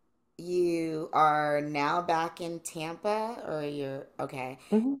you are now back in Tampa, or you're okay,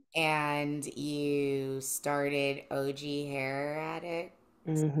 Hmm. and you started OG Hair Addict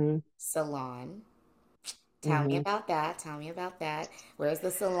Hmm. Salon. Tell me Hmm. about that. Tell me about that. Where's the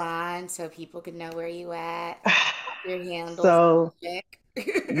salon so people can know where you at? Your handles So check.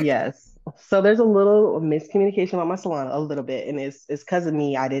 yes. So there's a little miscommunication about my salon, a little bit, and it's because of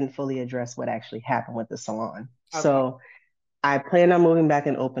me. I didn't fully address what actually happened with the salon. Okay. So I plan on moving back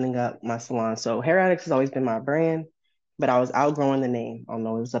and opening up my salon. So Hair Addicts has always been my brand, but I was outgrowing the name. I don't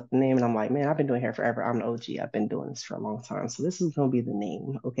know, it was up the name, and I'm like, man, I've been doing hair forever. I'm an OG. I've been doing this for a long time. So this is gonna be the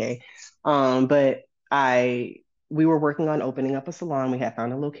name, okay? But I we were working on opening up a salon. We had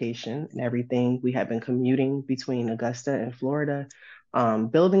found a location and everything. We had been commuting between Augusta and Florida,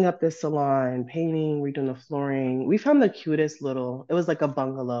 building up this salon, painting, redoing the flooring. We found the cutest little, it was like a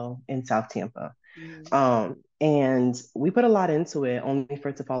bungalow in South Tampa. Mhm. And we put a lot into it only for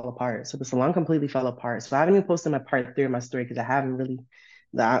it to fall apart. So the salon completely fell apart. So I haven't even posted my part three of my story because I haven't really.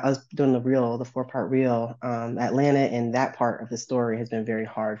 I was doing the 4-part reel. Atlanta and that part of the story has been very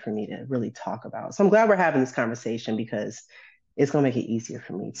hard for me to really talk about. So I'm glad we're having this conversation because it's gonna make it easier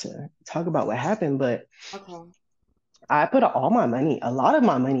for me to talk about what happened. But Okay. I put all my money, a lot of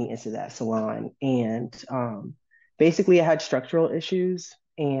my money into that salon. And basically, I had structural issues.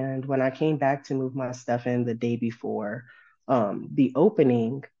 And when I came back to move my stuff in the day before the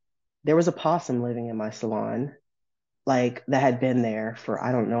opening, there was a possum living in my salon, like that had been there for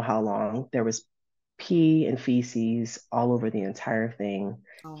I don't know how long. There was pee and feces all over the entire thing.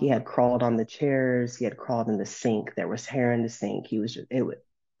 Oh He my God. had crawled on the chairs. He had crawled in the sink. There was hair in the sink. He was just,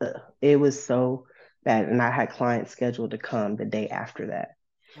 it was so bad. And I had clients scheduled to come the day after that.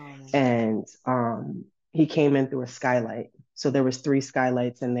 Oh my God. And he came in through a skylight. So there was 3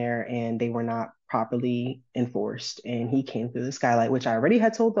 skylights in there and they were not properly enforced. And he came through the skylight, which I already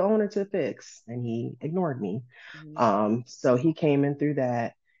had told the owner to fix, and he ignored me. Mhm. So he came in through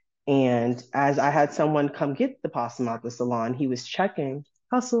that. And as I had someone come get the possum out the salon, he was checking.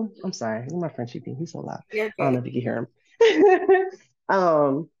 Hustle, I'm sorry, my Frenchie thing, he's so loud. You're I don't good. know if you can hear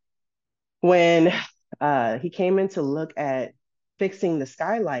him. When he came in to look at fixing the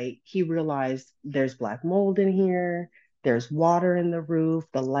skylight, he realized there's black mold in here. There's water in the roof.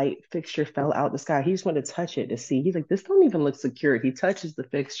 The light fixture fell out the sky. He just wanted to touch it to see. He's like, this don't even look secure. He touches the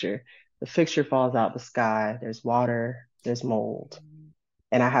fixture. The fixture falls out the sky. There's water. There's mold.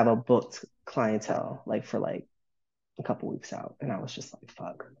 And I have a booked clientele like for like a couple weeks out. And I was just like,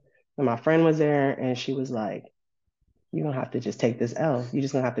 fuck. And my friend was there and she was like, you're gonna have to just take this L. You're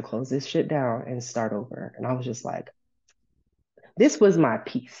just gonna have to close this shit down and start over. And I was just like, this was my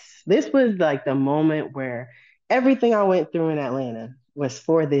piece. This was like the moment where everything I went through in Atlanta was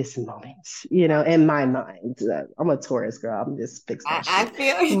for this moment, in my mind. I'm a Taurus girl. I'm just fix that I shit.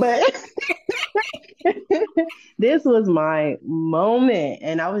 feel you. But this was my moment.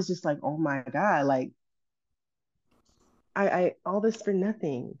 And I was just like, oh my God, like I all this for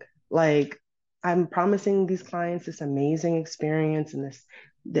nothing. Like I'm promising these clients this amazing experience and this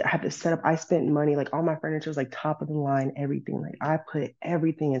that I have to set up. I spent money, like all my furniture was like top of the line, everything. Like I put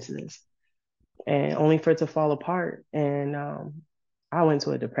everything into this and only for it to fall apart. And I went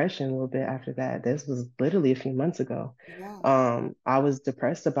to a depression a little bit after that. This was literally a few months ago. Yeah. I was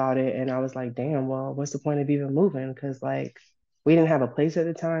depressed about it and I was like, damn, well, what's the point of even moving? Because like we didn't have a place at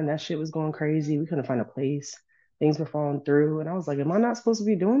the time. That shit was going crazy. We couldn't find a place. Things were falling through. And I was like, am I not supposed to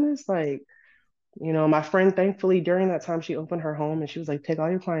be doing this? Like, my friend, thankfully, during that time, she opened her home and she was like, take all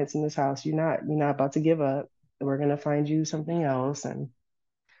your clients in this house. You're not about to give up. We're gonna find you something else. And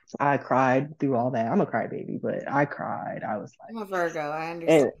I cried through all that. I'm a crybaby, but I cried. I was I'm a Virgo. I like,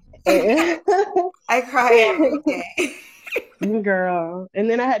 understand. and I cry every day. girl. And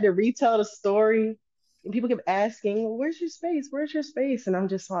then I had to retell the story. And people kept asking, well, where's your space? Where's your space? And I'm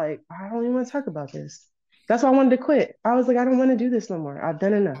just like, I don't even want to talk about this. That's why I wanted to quit. I was like, I don't want to do this no more. I've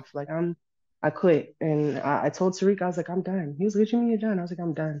done enough. Like I quit. And I told Tariq, I was like, I'm done. He was like, what you mean you're done? I was like,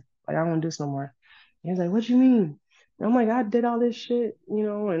 I'm done. Like, I don't want to do this no more. He was like, what you mean? And I'm like, I did all this shit,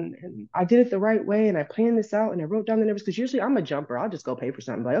 and I did it the right way. And I planned this out and I wrote down the numbers because usually I'm a jumper. I'll just go pay for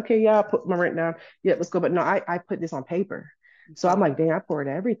something. Like, okay, yeah, I'll put my rent down. Yeah, let's go. But no, I put this on paper. So I'm So like, dang, I poured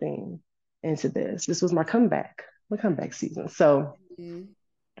everything. into this. This was my comeback season. So Mhm.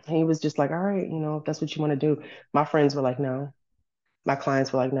 he was just like, all right, if that's what you want to do. My friends were like, no. My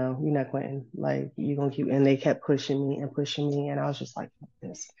clients were like, no, you're not quitting. Like, you're gonna keep, and they kept pushing me, and I was just like, "Fuck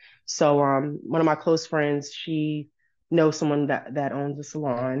this." So, one of my close friends, she knows someone that owns a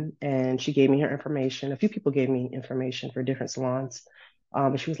salon, and she gave me her information. A few people gave me information for different salons,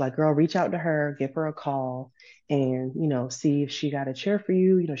 but she was like, "Girl, reach out to her, give her a call, and see if she got a chair for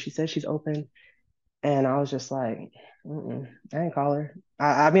you. She says she's open." And I was just like, mm-mm, I didn't call her.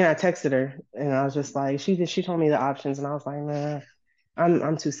 I mean, I texted her, and I was just like, she told me the options, and I was like, nah.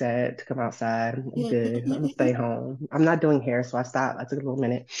 I'm too sad to come outside. I'm good. I'm gonna stay home. I'm not doing hair, so I stopped. I took a little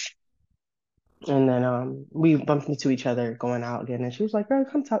minute, and then we bumped into each other going out again. And she was like, "Girl,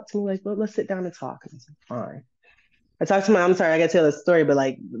 come talk to me. Like, let's sit down and talk." And I was like, "Fine." I talked to my. I'm sorry, I gotta tell the story, but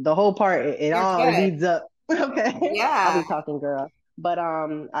like the whole part, it You're all good. leads up. Okay, I'll Yeah. be talking, girl. But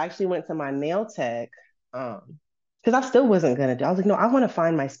I actually went to my nail tech, um, because I still wasn't gonna do. I was like, no, I want to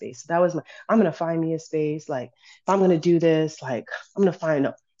find my space. That was my. I'm gonna find me a space. Like, if I'm gonna do this, like, I'm gonna find.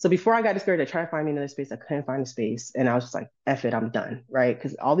 No. So before I got discouraged, I tried to find me another space. I couldn't find a space, and I was just like, "Eff it, I'm done." Right?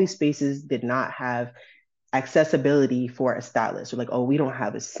 Because all these spaces did not have accessibility for a stylist. Or like, oh, we don't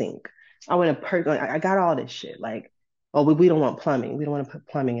have a sink. I went to like, I got all this shit. Like, oh, we don't want plumbing. We don't want to put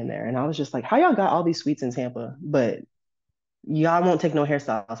plumbing in there. And I was just like, how y'all got all these suites in Tampa, but y'all won't take no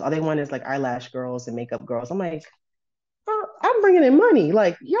hairstyles. All they want is like eyelash girls and makeup girls. I'm like, oh, I'm bringing in money.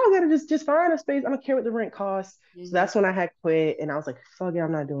 Like, y'all gotta just find a space. I don't care what the rent costs. So Hmm. that's when I had quit, and I was like, fuck it,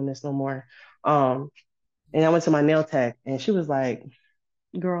 I'm not doing this no more. Um, and I went to my nail tech, and she was like,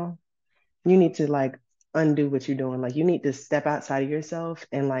 girl, you need to like undo what you're doing. Like, you need to step outside of yourself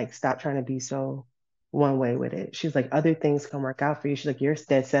and like stop trying to be so one way with it. She's like, other things can work out for you. She's like, you're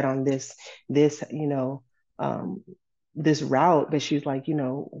dead set on this, um, this route. But she's like,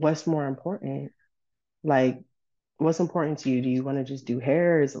 what's more important? Like, what's important to you? Do you want to just do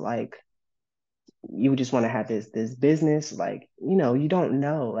hair? Is it like you just want to have this business? Like, you don't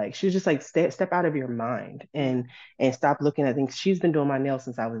know. Like, she was just like, step out of your mind and stop looking at things. She's been doing my nails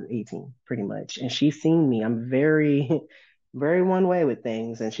since I was 18, pretty much, and she's seen me. I'm very very one way with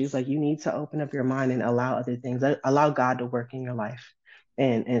things, and she's like, you need to open up your mind and allow other things, allow God to work in your life,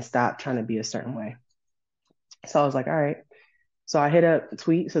 and stop trying to be a certain way. So I was like, all right. So I hit up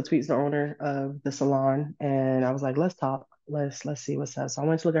Tweet. So Tweet's the owner of the salon, and I was like, let's talk. Let's see what's up. So I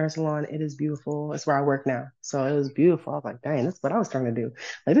went to look at her salon. It is beautiful. It's where I work now. So it was beautiful. I was like, dang, that's what I was trying to do.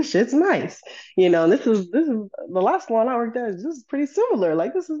 Like, this shit's nice. And this is the last salon I worked at. This is pretty similar.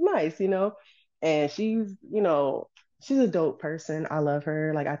 Like, this is nice. And she's a dope person. I love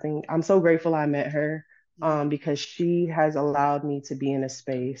her. Like, I think I'm so grateful I met her. Because she has allowed me to be in a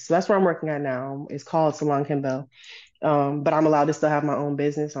space. So that's where I'm working at now. It's called Salon Kimbo. But I'm allowed to still have my own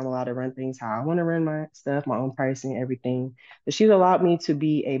business. I'm allowed to run things how I want to run my stuff, my own pricing, everything. But she's allowed me to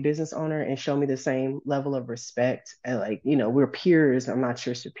be a business owner and show me the same level of respect. And like, we're peers. I'm not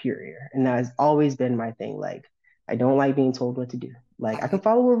your superior. And that has always been my thing. Like, I don't like being told what to do. Like, I can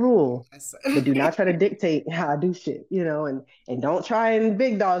follow a rule, Yes. but do not try to dictate how I do shit. And don't try and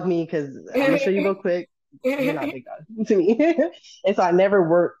big dog me because I'm gonna show you real quick. You're not big dog to me. And so I've never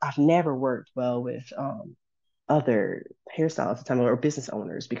worked well with other hairstylists at the time or business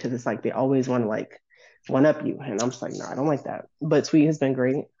owners because it's like they always want to like one up you. And I'm just like, no, I don't like that. But Sweet has been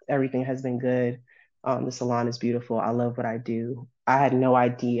great. Everything has been good. The salon is beautiful. I love what I do. I had no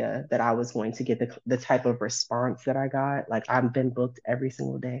idea that I was going to get the type of response that I got. Like, I've been booked every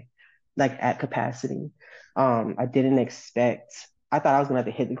single day, like at capacity. I didn't expect, I thought I was gonna have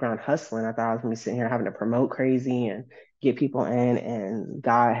to hit the ground hustling. I thought I was gonna be sitting here having to promote crazy and get people in, and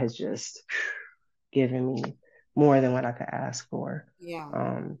God has just given me more than what I could ask for. Yeah.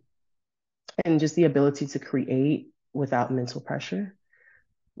 Um, and just the ability to create without mental pressure,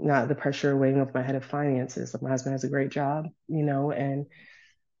 not the pressure weighing over my head of finances. Like, my husband has a great job, and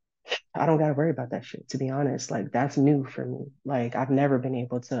I don't gotta worry about that shit, to be honest. Like, that's new for me. Like, I've never been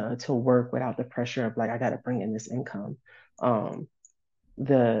able to work without the pressure of like I gotta bring in this income. Um,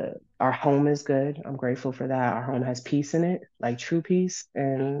 the our home is good. I'm grateful for that. Our home has peace in it, like true peace.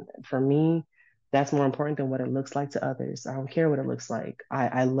 And for me, that's more important than what it looks like to others. I don't care what it looks like.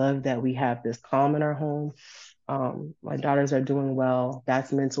 I love that we have this calm in our home. My daughters are doing well.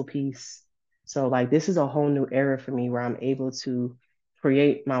 That's mental peace. So like, this is a whole new era for me where I'm able to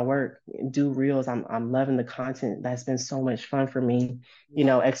create my work, do reels. I'm loving the content. That's been so much fun for me.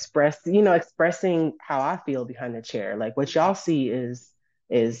 Yeah. Expressing how I feel behind the chair. Like, what Yeah. y'all see is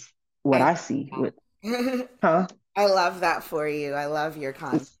what I I see love with, that. huh? I love that for you. I love your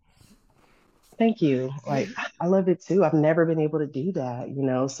content. Thank you. Like, I love it too. I've never been able to do that.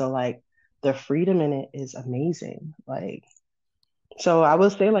 So like, the freedom in it is amazing. Like, so I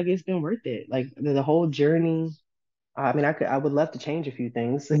would say like it's been worth it. Like the whole journey. I mean, I would love to change a few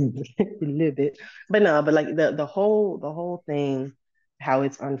things a little bit, but no, but like the whole thing, how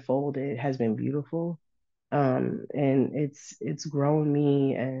it's unfolded has been beautiful. And it's grown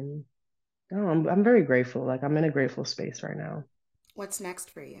me, and I'm very grateful. Like I'm in a grateful space right now. What's next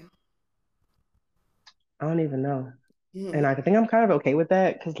for you? I don't even know, and Mm-hmm. I think I'm kind of okay with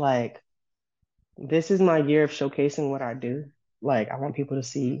that because like this is my year of showcasing what I do. Like I want people to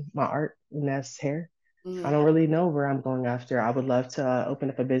see my art, and that's hair. I Mm-hmm. don't really know where I'm going after. I would love to open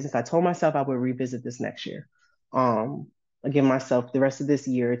up a business. I told myself I would revisit this next year. Um, I give myself the rest of this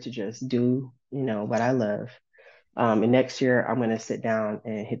year to just do, what I love. And next year I'm gonna sit down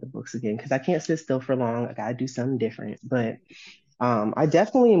and hit the books again because I can't sit still for long. I gotta do something different. But I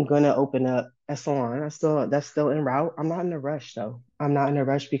definitely am gonna open up a salon. That's still en route. I'm not in a rush though. I'm not in a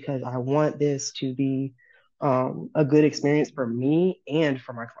rush because I want this to be a good experience for me and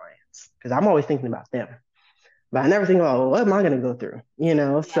for my clients because I'm always thinking about them. But I never think about, well, what am I going to go through?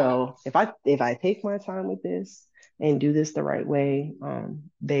 Yeah. So if I take my time with this and do this the right way,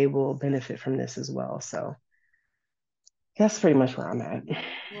 they will benefit from this as well. So that's pretty much where I'm at.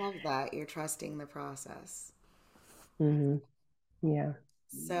 Love that. You're trusting the process. Hmm. Yeah.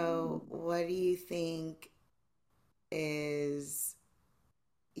 So, what do you think is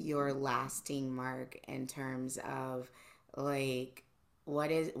your lasting mark in terms of like what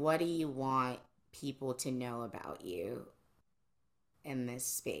do you want people to know about you in this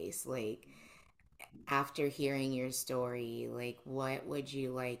space? Like after hearing your story, like what would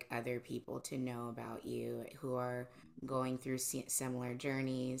you like other people to know about you who are going through similar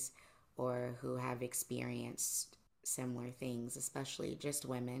journeys or who have experienced similar things, especially just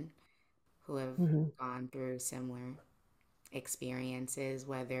women who have Hmm. gone through similar experiences,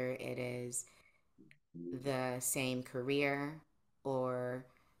 whether it is the same career or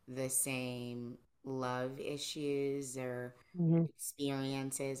the same love issues or Hmm.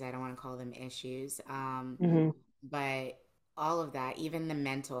 experiences. I don't want to call them issues. Hmm. But all of that, even the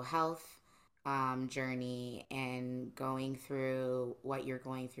mental health journey and going through what you're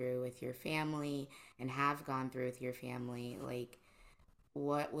going through with your family and have gone through with your family, like,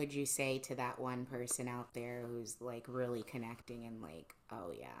 what would you say to that one person out there who's like really connecting and like,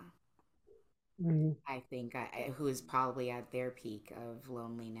 oh yeah, Hmm. I think who's probably at their peak of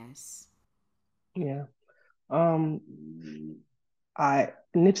loneliness? Yeah. Um, I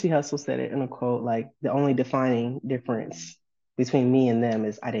Nipsey Hussle said it in a quote, like the only defining difference between me and them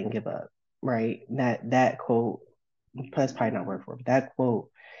is I didn't give up, right? That quote, that's probably not word for it, but that quote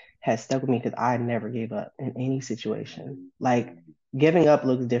has stuck with me because I never gave up in any situation. Like giving up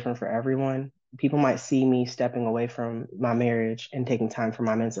looks different for everyone. People might see me stepping away from my marriage and taking time for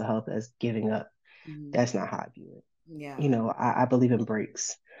my mental health as giving up. Hmm. That's not how I view it. Yeah. I believe in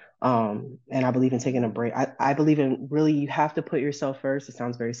breaks. And I believe in taking a break. I believe in really, you have to put yourself first. It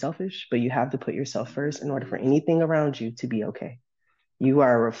sounds very selfish, but you have to put yourself first in order for anything around you to be okay. You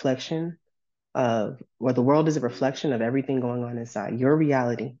are a reflection or the world is a reflection of everything going on inside your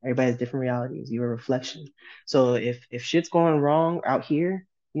reality. Everybody has different realities. You're a reflection. So if shit's going wrong out here,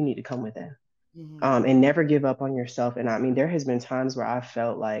 you need to come within. Hmm. And never give up on yourself. And I mean, there has been times where I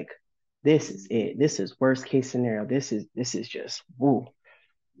felt like this is it. This is worst case scenario. This is just woo.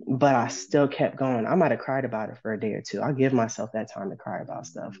 But I still kept going. I might have cried about it for a day or two. I'll give myself that time to cry about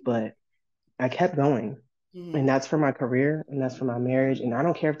stuff, but I kept going. And Hmm. that's for my career and that's for my marriage. And I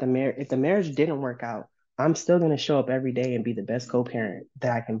don't care if the marriage didn't work out, I'm still gonna show up every day and be the best co-parent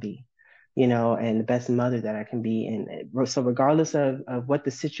that I can be, and the best mother that I can be. And so regardless of what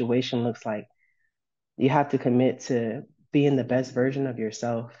the situation looks like, you have to commit to being the best version of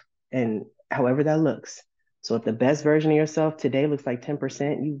yourself and however that looks. So if the best version of yourself today looks like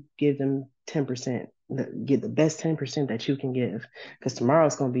 10%, you give them 10%. Get the best 10% that you can give because tomorrow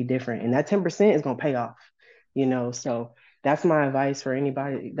it's going to be different. And that 10% is going to pay off, So that's my advice for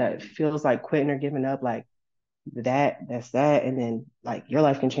anybody that feels like quitting or giving up. Like, that's that. And then like your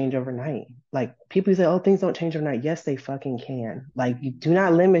life can change overnight. Like people say, oh, things don't change overnight. Yes, they fucking can. Like you do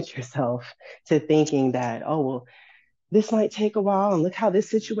not limit yourself to thinking that, oh, well, this might take a while and look how this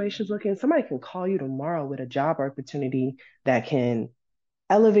situation's looking. Somebody can call you tomorrow with a job opportunity that can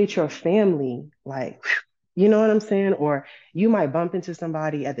elevate your family, like, you know what I'm saying? Or you might bump into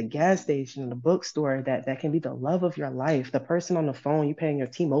somebody at the gas station, the bookstore that can be the love of your life, the person on the phone, you paying your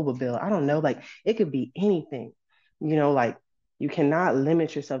T-Mobile bill. I don't know, like it could be anything, like you cannot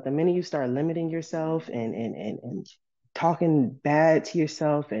limit yourself. The minute you start limiting yourself and talking bad to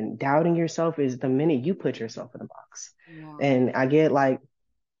yourself and doubting yourself is the minute you put yourself in a box. Yeah. And I get like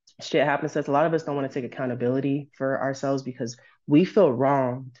shit happens to us. A lot of us don't want to take accountability for ourselves because we feel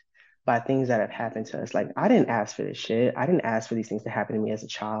wronged by things that have happened to us. Like, I didn't ask for this shit. I didn't ask for these things to happen to me as a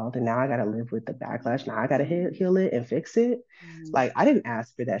child. And now I got to live with the backlash. Now I got to heal it and fix it. Mhm. Like, I didn't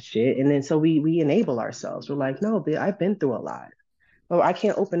ask for that shit. And then so we enable ourselves. We're like, no, but I've been through a lot. Oh, I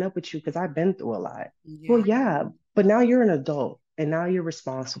can't open up with you because I've been through a lot. Well, Yeah. yeah, but now you're an adult and now you're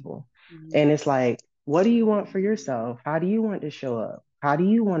responsible. Mhm. And it's like, what do you want for yourself? How do you want to show up? How do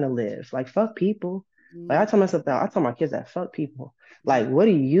you want to live? Like, fuck people. Like, I Mhm. tell myself that, I tell my kids that, fuck people. Mhm. Like, what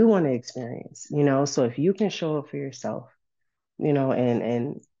do you want to experience? So if you can show up for yourself,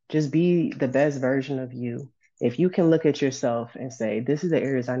 and just be the best version of you. If you can look at yourself and say, this is the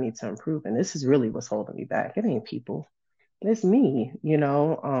areas I need to improve, and this is really what's holding me back. It ain't people. It's me.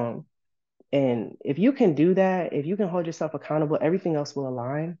 And if you can do that, if you can hold yourself accountable, everything else will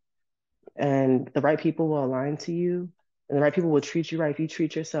align and the right people will align to you and the right people will treat you right if you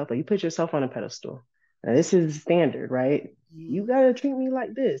treat yourself, but you put yourself on a pedestal. Now, this is standard, right? You Mhm. gotta treat me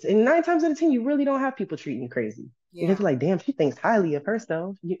like this. And 9 times out of 10, you really don't have people treating you crazy. Because Yeah. you're like, damn, she thinks highly of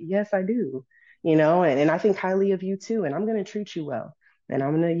herself. Yes, I do. And I think highly of you too. And I'm gonna treat you well. And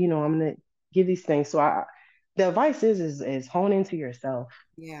I'm gonna give these things. The advice is hone into yourself,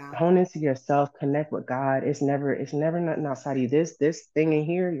 Yeah. connect with God. It's never nothing outside of you. This thing in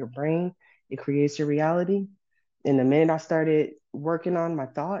here, your brain, it creates your reality. And the minute I started working on my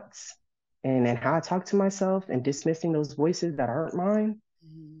thoughts and how I talk to myself and dismissing those voices that aren't mine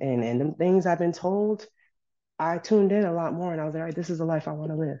Mhm. and them things I've been told, I tuned in a lot more and I was like, all right, this is the life I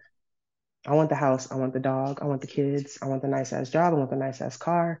want to live. I want the house, I want the dog, I want the kids, I want the nice ass job, I want the nice ass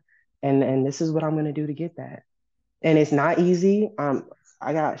car. And this is what I'm gonna do to get that. And it's not easy.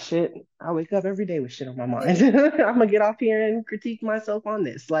 I got shit. I wake up every day with shit on my mind. I'm gonna get off here and critique myself on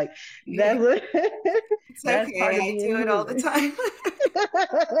this. Like Yeah. that's It's that's okay. part of I being do it all the human. time.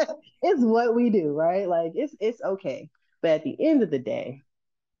 It's what we do, right? Like it's okay. But at the end of the day,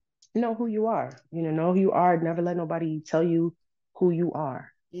 know who you are. Know who you are. Never let nobody tell you who you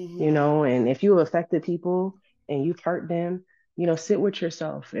are. Hmm. And if you have affected people and you've hurt them, sit with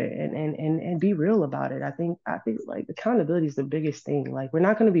yourself and be real about it. I think like accountability is the biggest thing. Like we're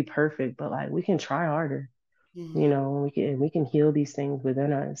not going to be perfect, but like we can try harder. Hmm. We can heal these things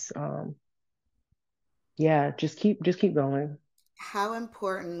within us. Yeah, just keep going. How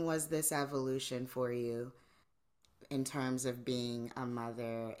important was this evolution for you in terms of being a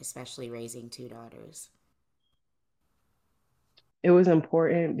mother, especially raising two daughters? It was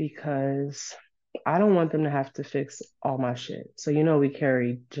important because I don't want them to have to fix all my shit. So we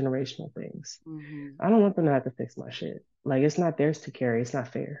carry generational things. Hmm. I don't want them to have to fix my shit. Like it's not theirs to carry. It's not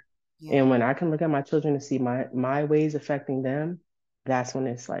fair. Yeah. And when I can look at my children and see my ways affecting them, that's when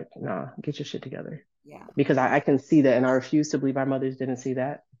it's like, nah, get your shit together. Yeah. Because I can see that, and I refuse to believe our mothers didn't see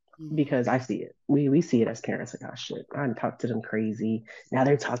that Hmm. because I see it. We see it as parents. Like, oh shit, I talk to them crazy. Now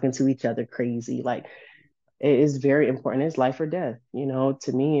they're talking to each other crazy. Like it is very important. It's life or death.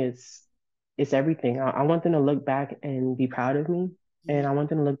 To me, it's everything. I want them to look back and be proud of me. And I Hmm. want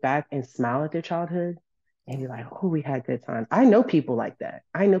them to look back and smile at their childhood and Yeah. be like, oh, we had good times. I know people like that.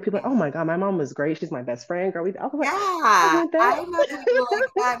 I know people like, oh Yeah. my God, my mom was great. She's my best friend. Girl, I was like, I Yeah. want that. I know people like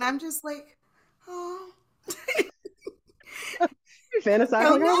that, and I'm just like, oh, Fantasize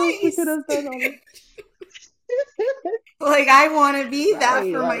so like, I wish we could nice. have done all this. Like, I want to be that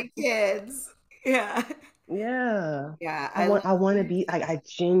Right. for Like, my kids. Yeah. yeah. Yeah. I I love want I want to that you be said like that. I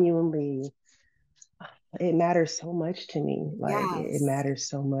genuinely it matters so much to me. Like it Yes. matters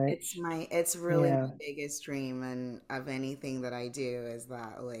so much. It's really Yeah. my biggest dream and of anything that I do is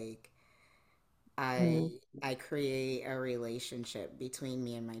that like Mm-hmm. I create a relationship between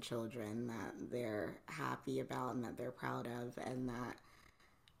me and my children that they're happy about and that they're proud of and that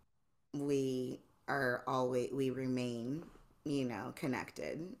we we remain,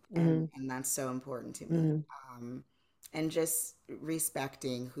 connected Mm-hmm. and that's so important to me. Mm-hmm. Um and just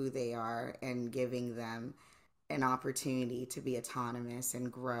respecting who they are and giving them an opportunity to be autonomous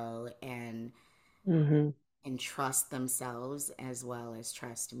and grow Mm-hmm. and trust themselves as well as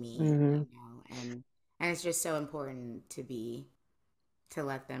trust me, Mm-hmm. and it's just so important to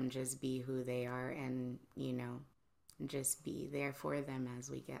let them just be who they are and just be there for them as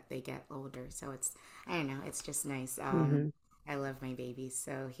they get older. So it's I don't know, it's just nice. Mm-hmm. I love my babies,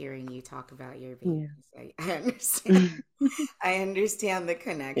 so hearing you talk about your babies, Yeah. I understand. I understand the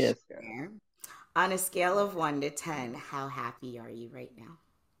connection Yes, girl. there. On a scale of 1 to 10, how happy are you right now?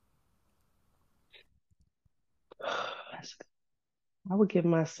 I would give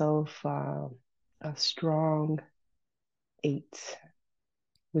myself a strong 8,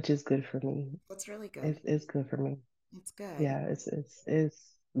 which is good for me. That's really good. It's good for me. It's good. Yeah, it's.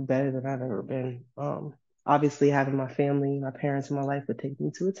 better than I've ever been. Obviously, having my family, my parents in my life would take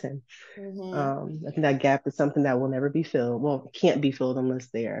me to a 10. Mm-hmm. I think that gap is something that will never be filled. Well, can't be filled unless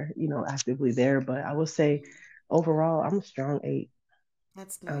they're, actively there. But I will say, overall, I'm a strong 8.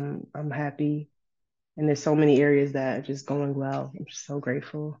 That's nice. I'm happy, and there's so many areas that are just going well. I'm just so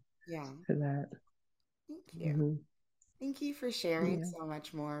grateful Yeah. for that. Thank you. Hmm. Thank you for sharing Yeah. so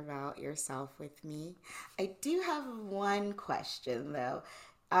much more about yourself with me. I do have one question though.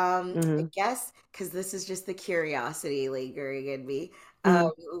 I Hmm. guess because this is just the curiosity lingering in me. Hmm.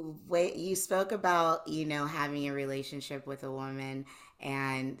 Wait, you spoke about, having a relationship with a woman,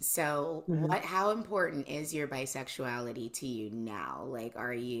 and so Hmm. how important is your bisexuality to you now? Like,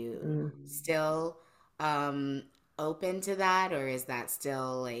 are you Hmm. still um open to that, or is that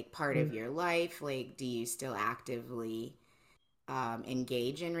still like part of your life? Like, do you still actively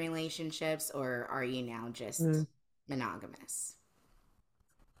engage in relationships, or are you now Hmm. just monogamous?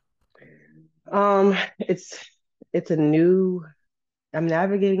 It's a new. I'm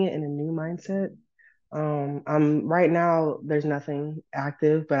navigating it in a new mindset. I'm right now. There's nothing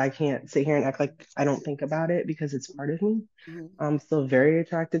active, but I can't sit here and act like I don't think about it because it's part of me. Mhm. I'm still very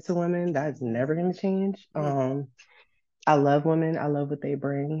attracted to women. That's never going to change. Mhm. I love women. I love what they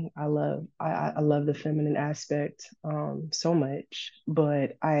bring. I love the feminine aspect so much,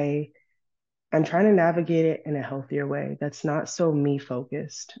 but I'm trying to navigate it in a healthier way that's not so me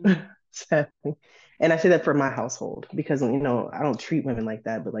focused. Mhm. So, and I say that for my household because I don't treat women like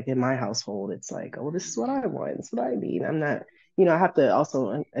that, but like in my household, it's like, oh, this is what I want, this is what I need. I'm not, I have to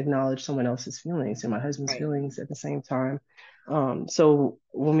also acknowledge someone else's feelings and my husband's Right. feelings at the same time. So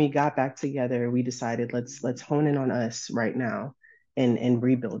when we got back together, we decided let's hone in on us right now and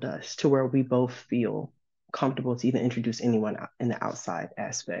rebuild us to where we both feel comfortable to even introduce anyone in the outside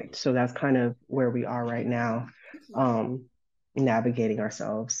aspect. So that's kind of where we are right now, Okay. um, navigating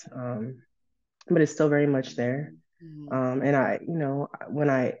ourselves. But it's still very much there. Mhm. And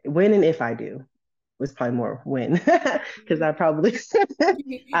when and if I do, was probably more when, because I probably,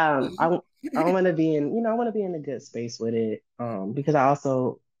 I, I want to be in, I want to be in a good space with it. Because I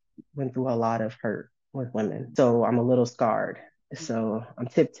also went through a lot of hurt with women. So I'm a little scarred. So I'm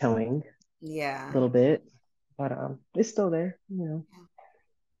tiptoeing a Yeah. little bit, but it's still there.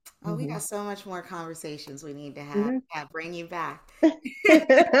 Oh, we Hmm. got so much more conversations we need to have. Yeah. Yeah, bring you back.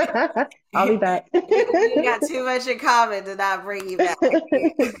 I'll be back. We got too much in common to not bring you back.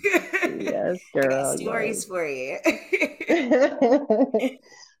 Yes, I got girl, stories yes. for you.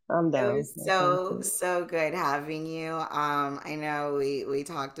 I'm It down. was That sounds so, good. so good having you. I know we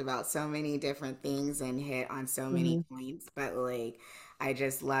talked about so many different things and hit on so many Hmm. points, but like I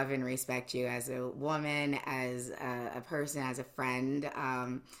just love and respect you as a woman, as a person, as a friend.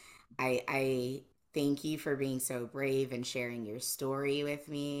 I thank you for being so brave and sharing your story with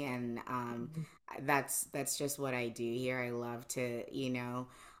me, and that's just what I do here. I love to,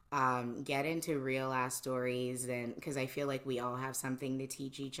 get into real ass stories, and because I feel like we all have something to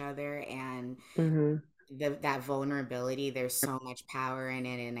teach each other, and Hmm. that vulnerability, there's so much power in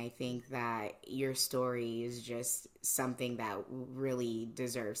it, and I think that your story is just something that really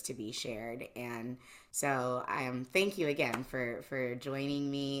deserves to be shared. And so thank you again for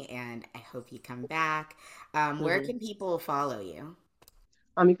joining me, and I hope you come back. Where Hmm. can people follow you?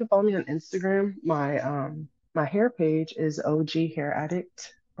 You can follow me on Instagram. My hair page is OG Hair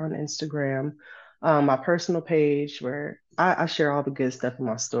Addict on Instagram. My personal page where I share all the good stuff in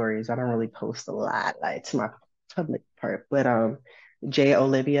my stories. I don't really post a lot like to my public part, but J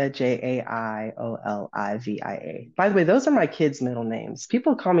Olivia, Jaiolivia. By the way, those are my kids' middle names.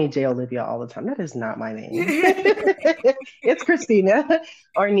 People call me J Olivia all the time. That is not my name. It's Krystina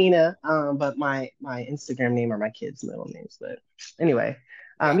or Nina. But my Instagram name are my kids' middle names. But anyway,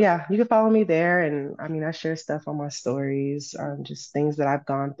 Yeah. yeah, you can follow me there. And I mean, I share stuff on my stories, just things that I've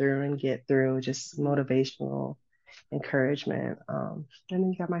gone through and get through, just motivational encouragement. And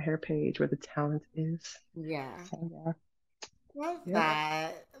then you got my hair page where the talent is. Yeah. So Love yeah,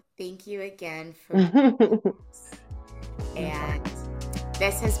 that. Thank you again for joining yep. us. No problem. And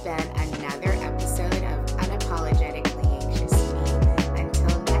this has been another episode of Unapologetic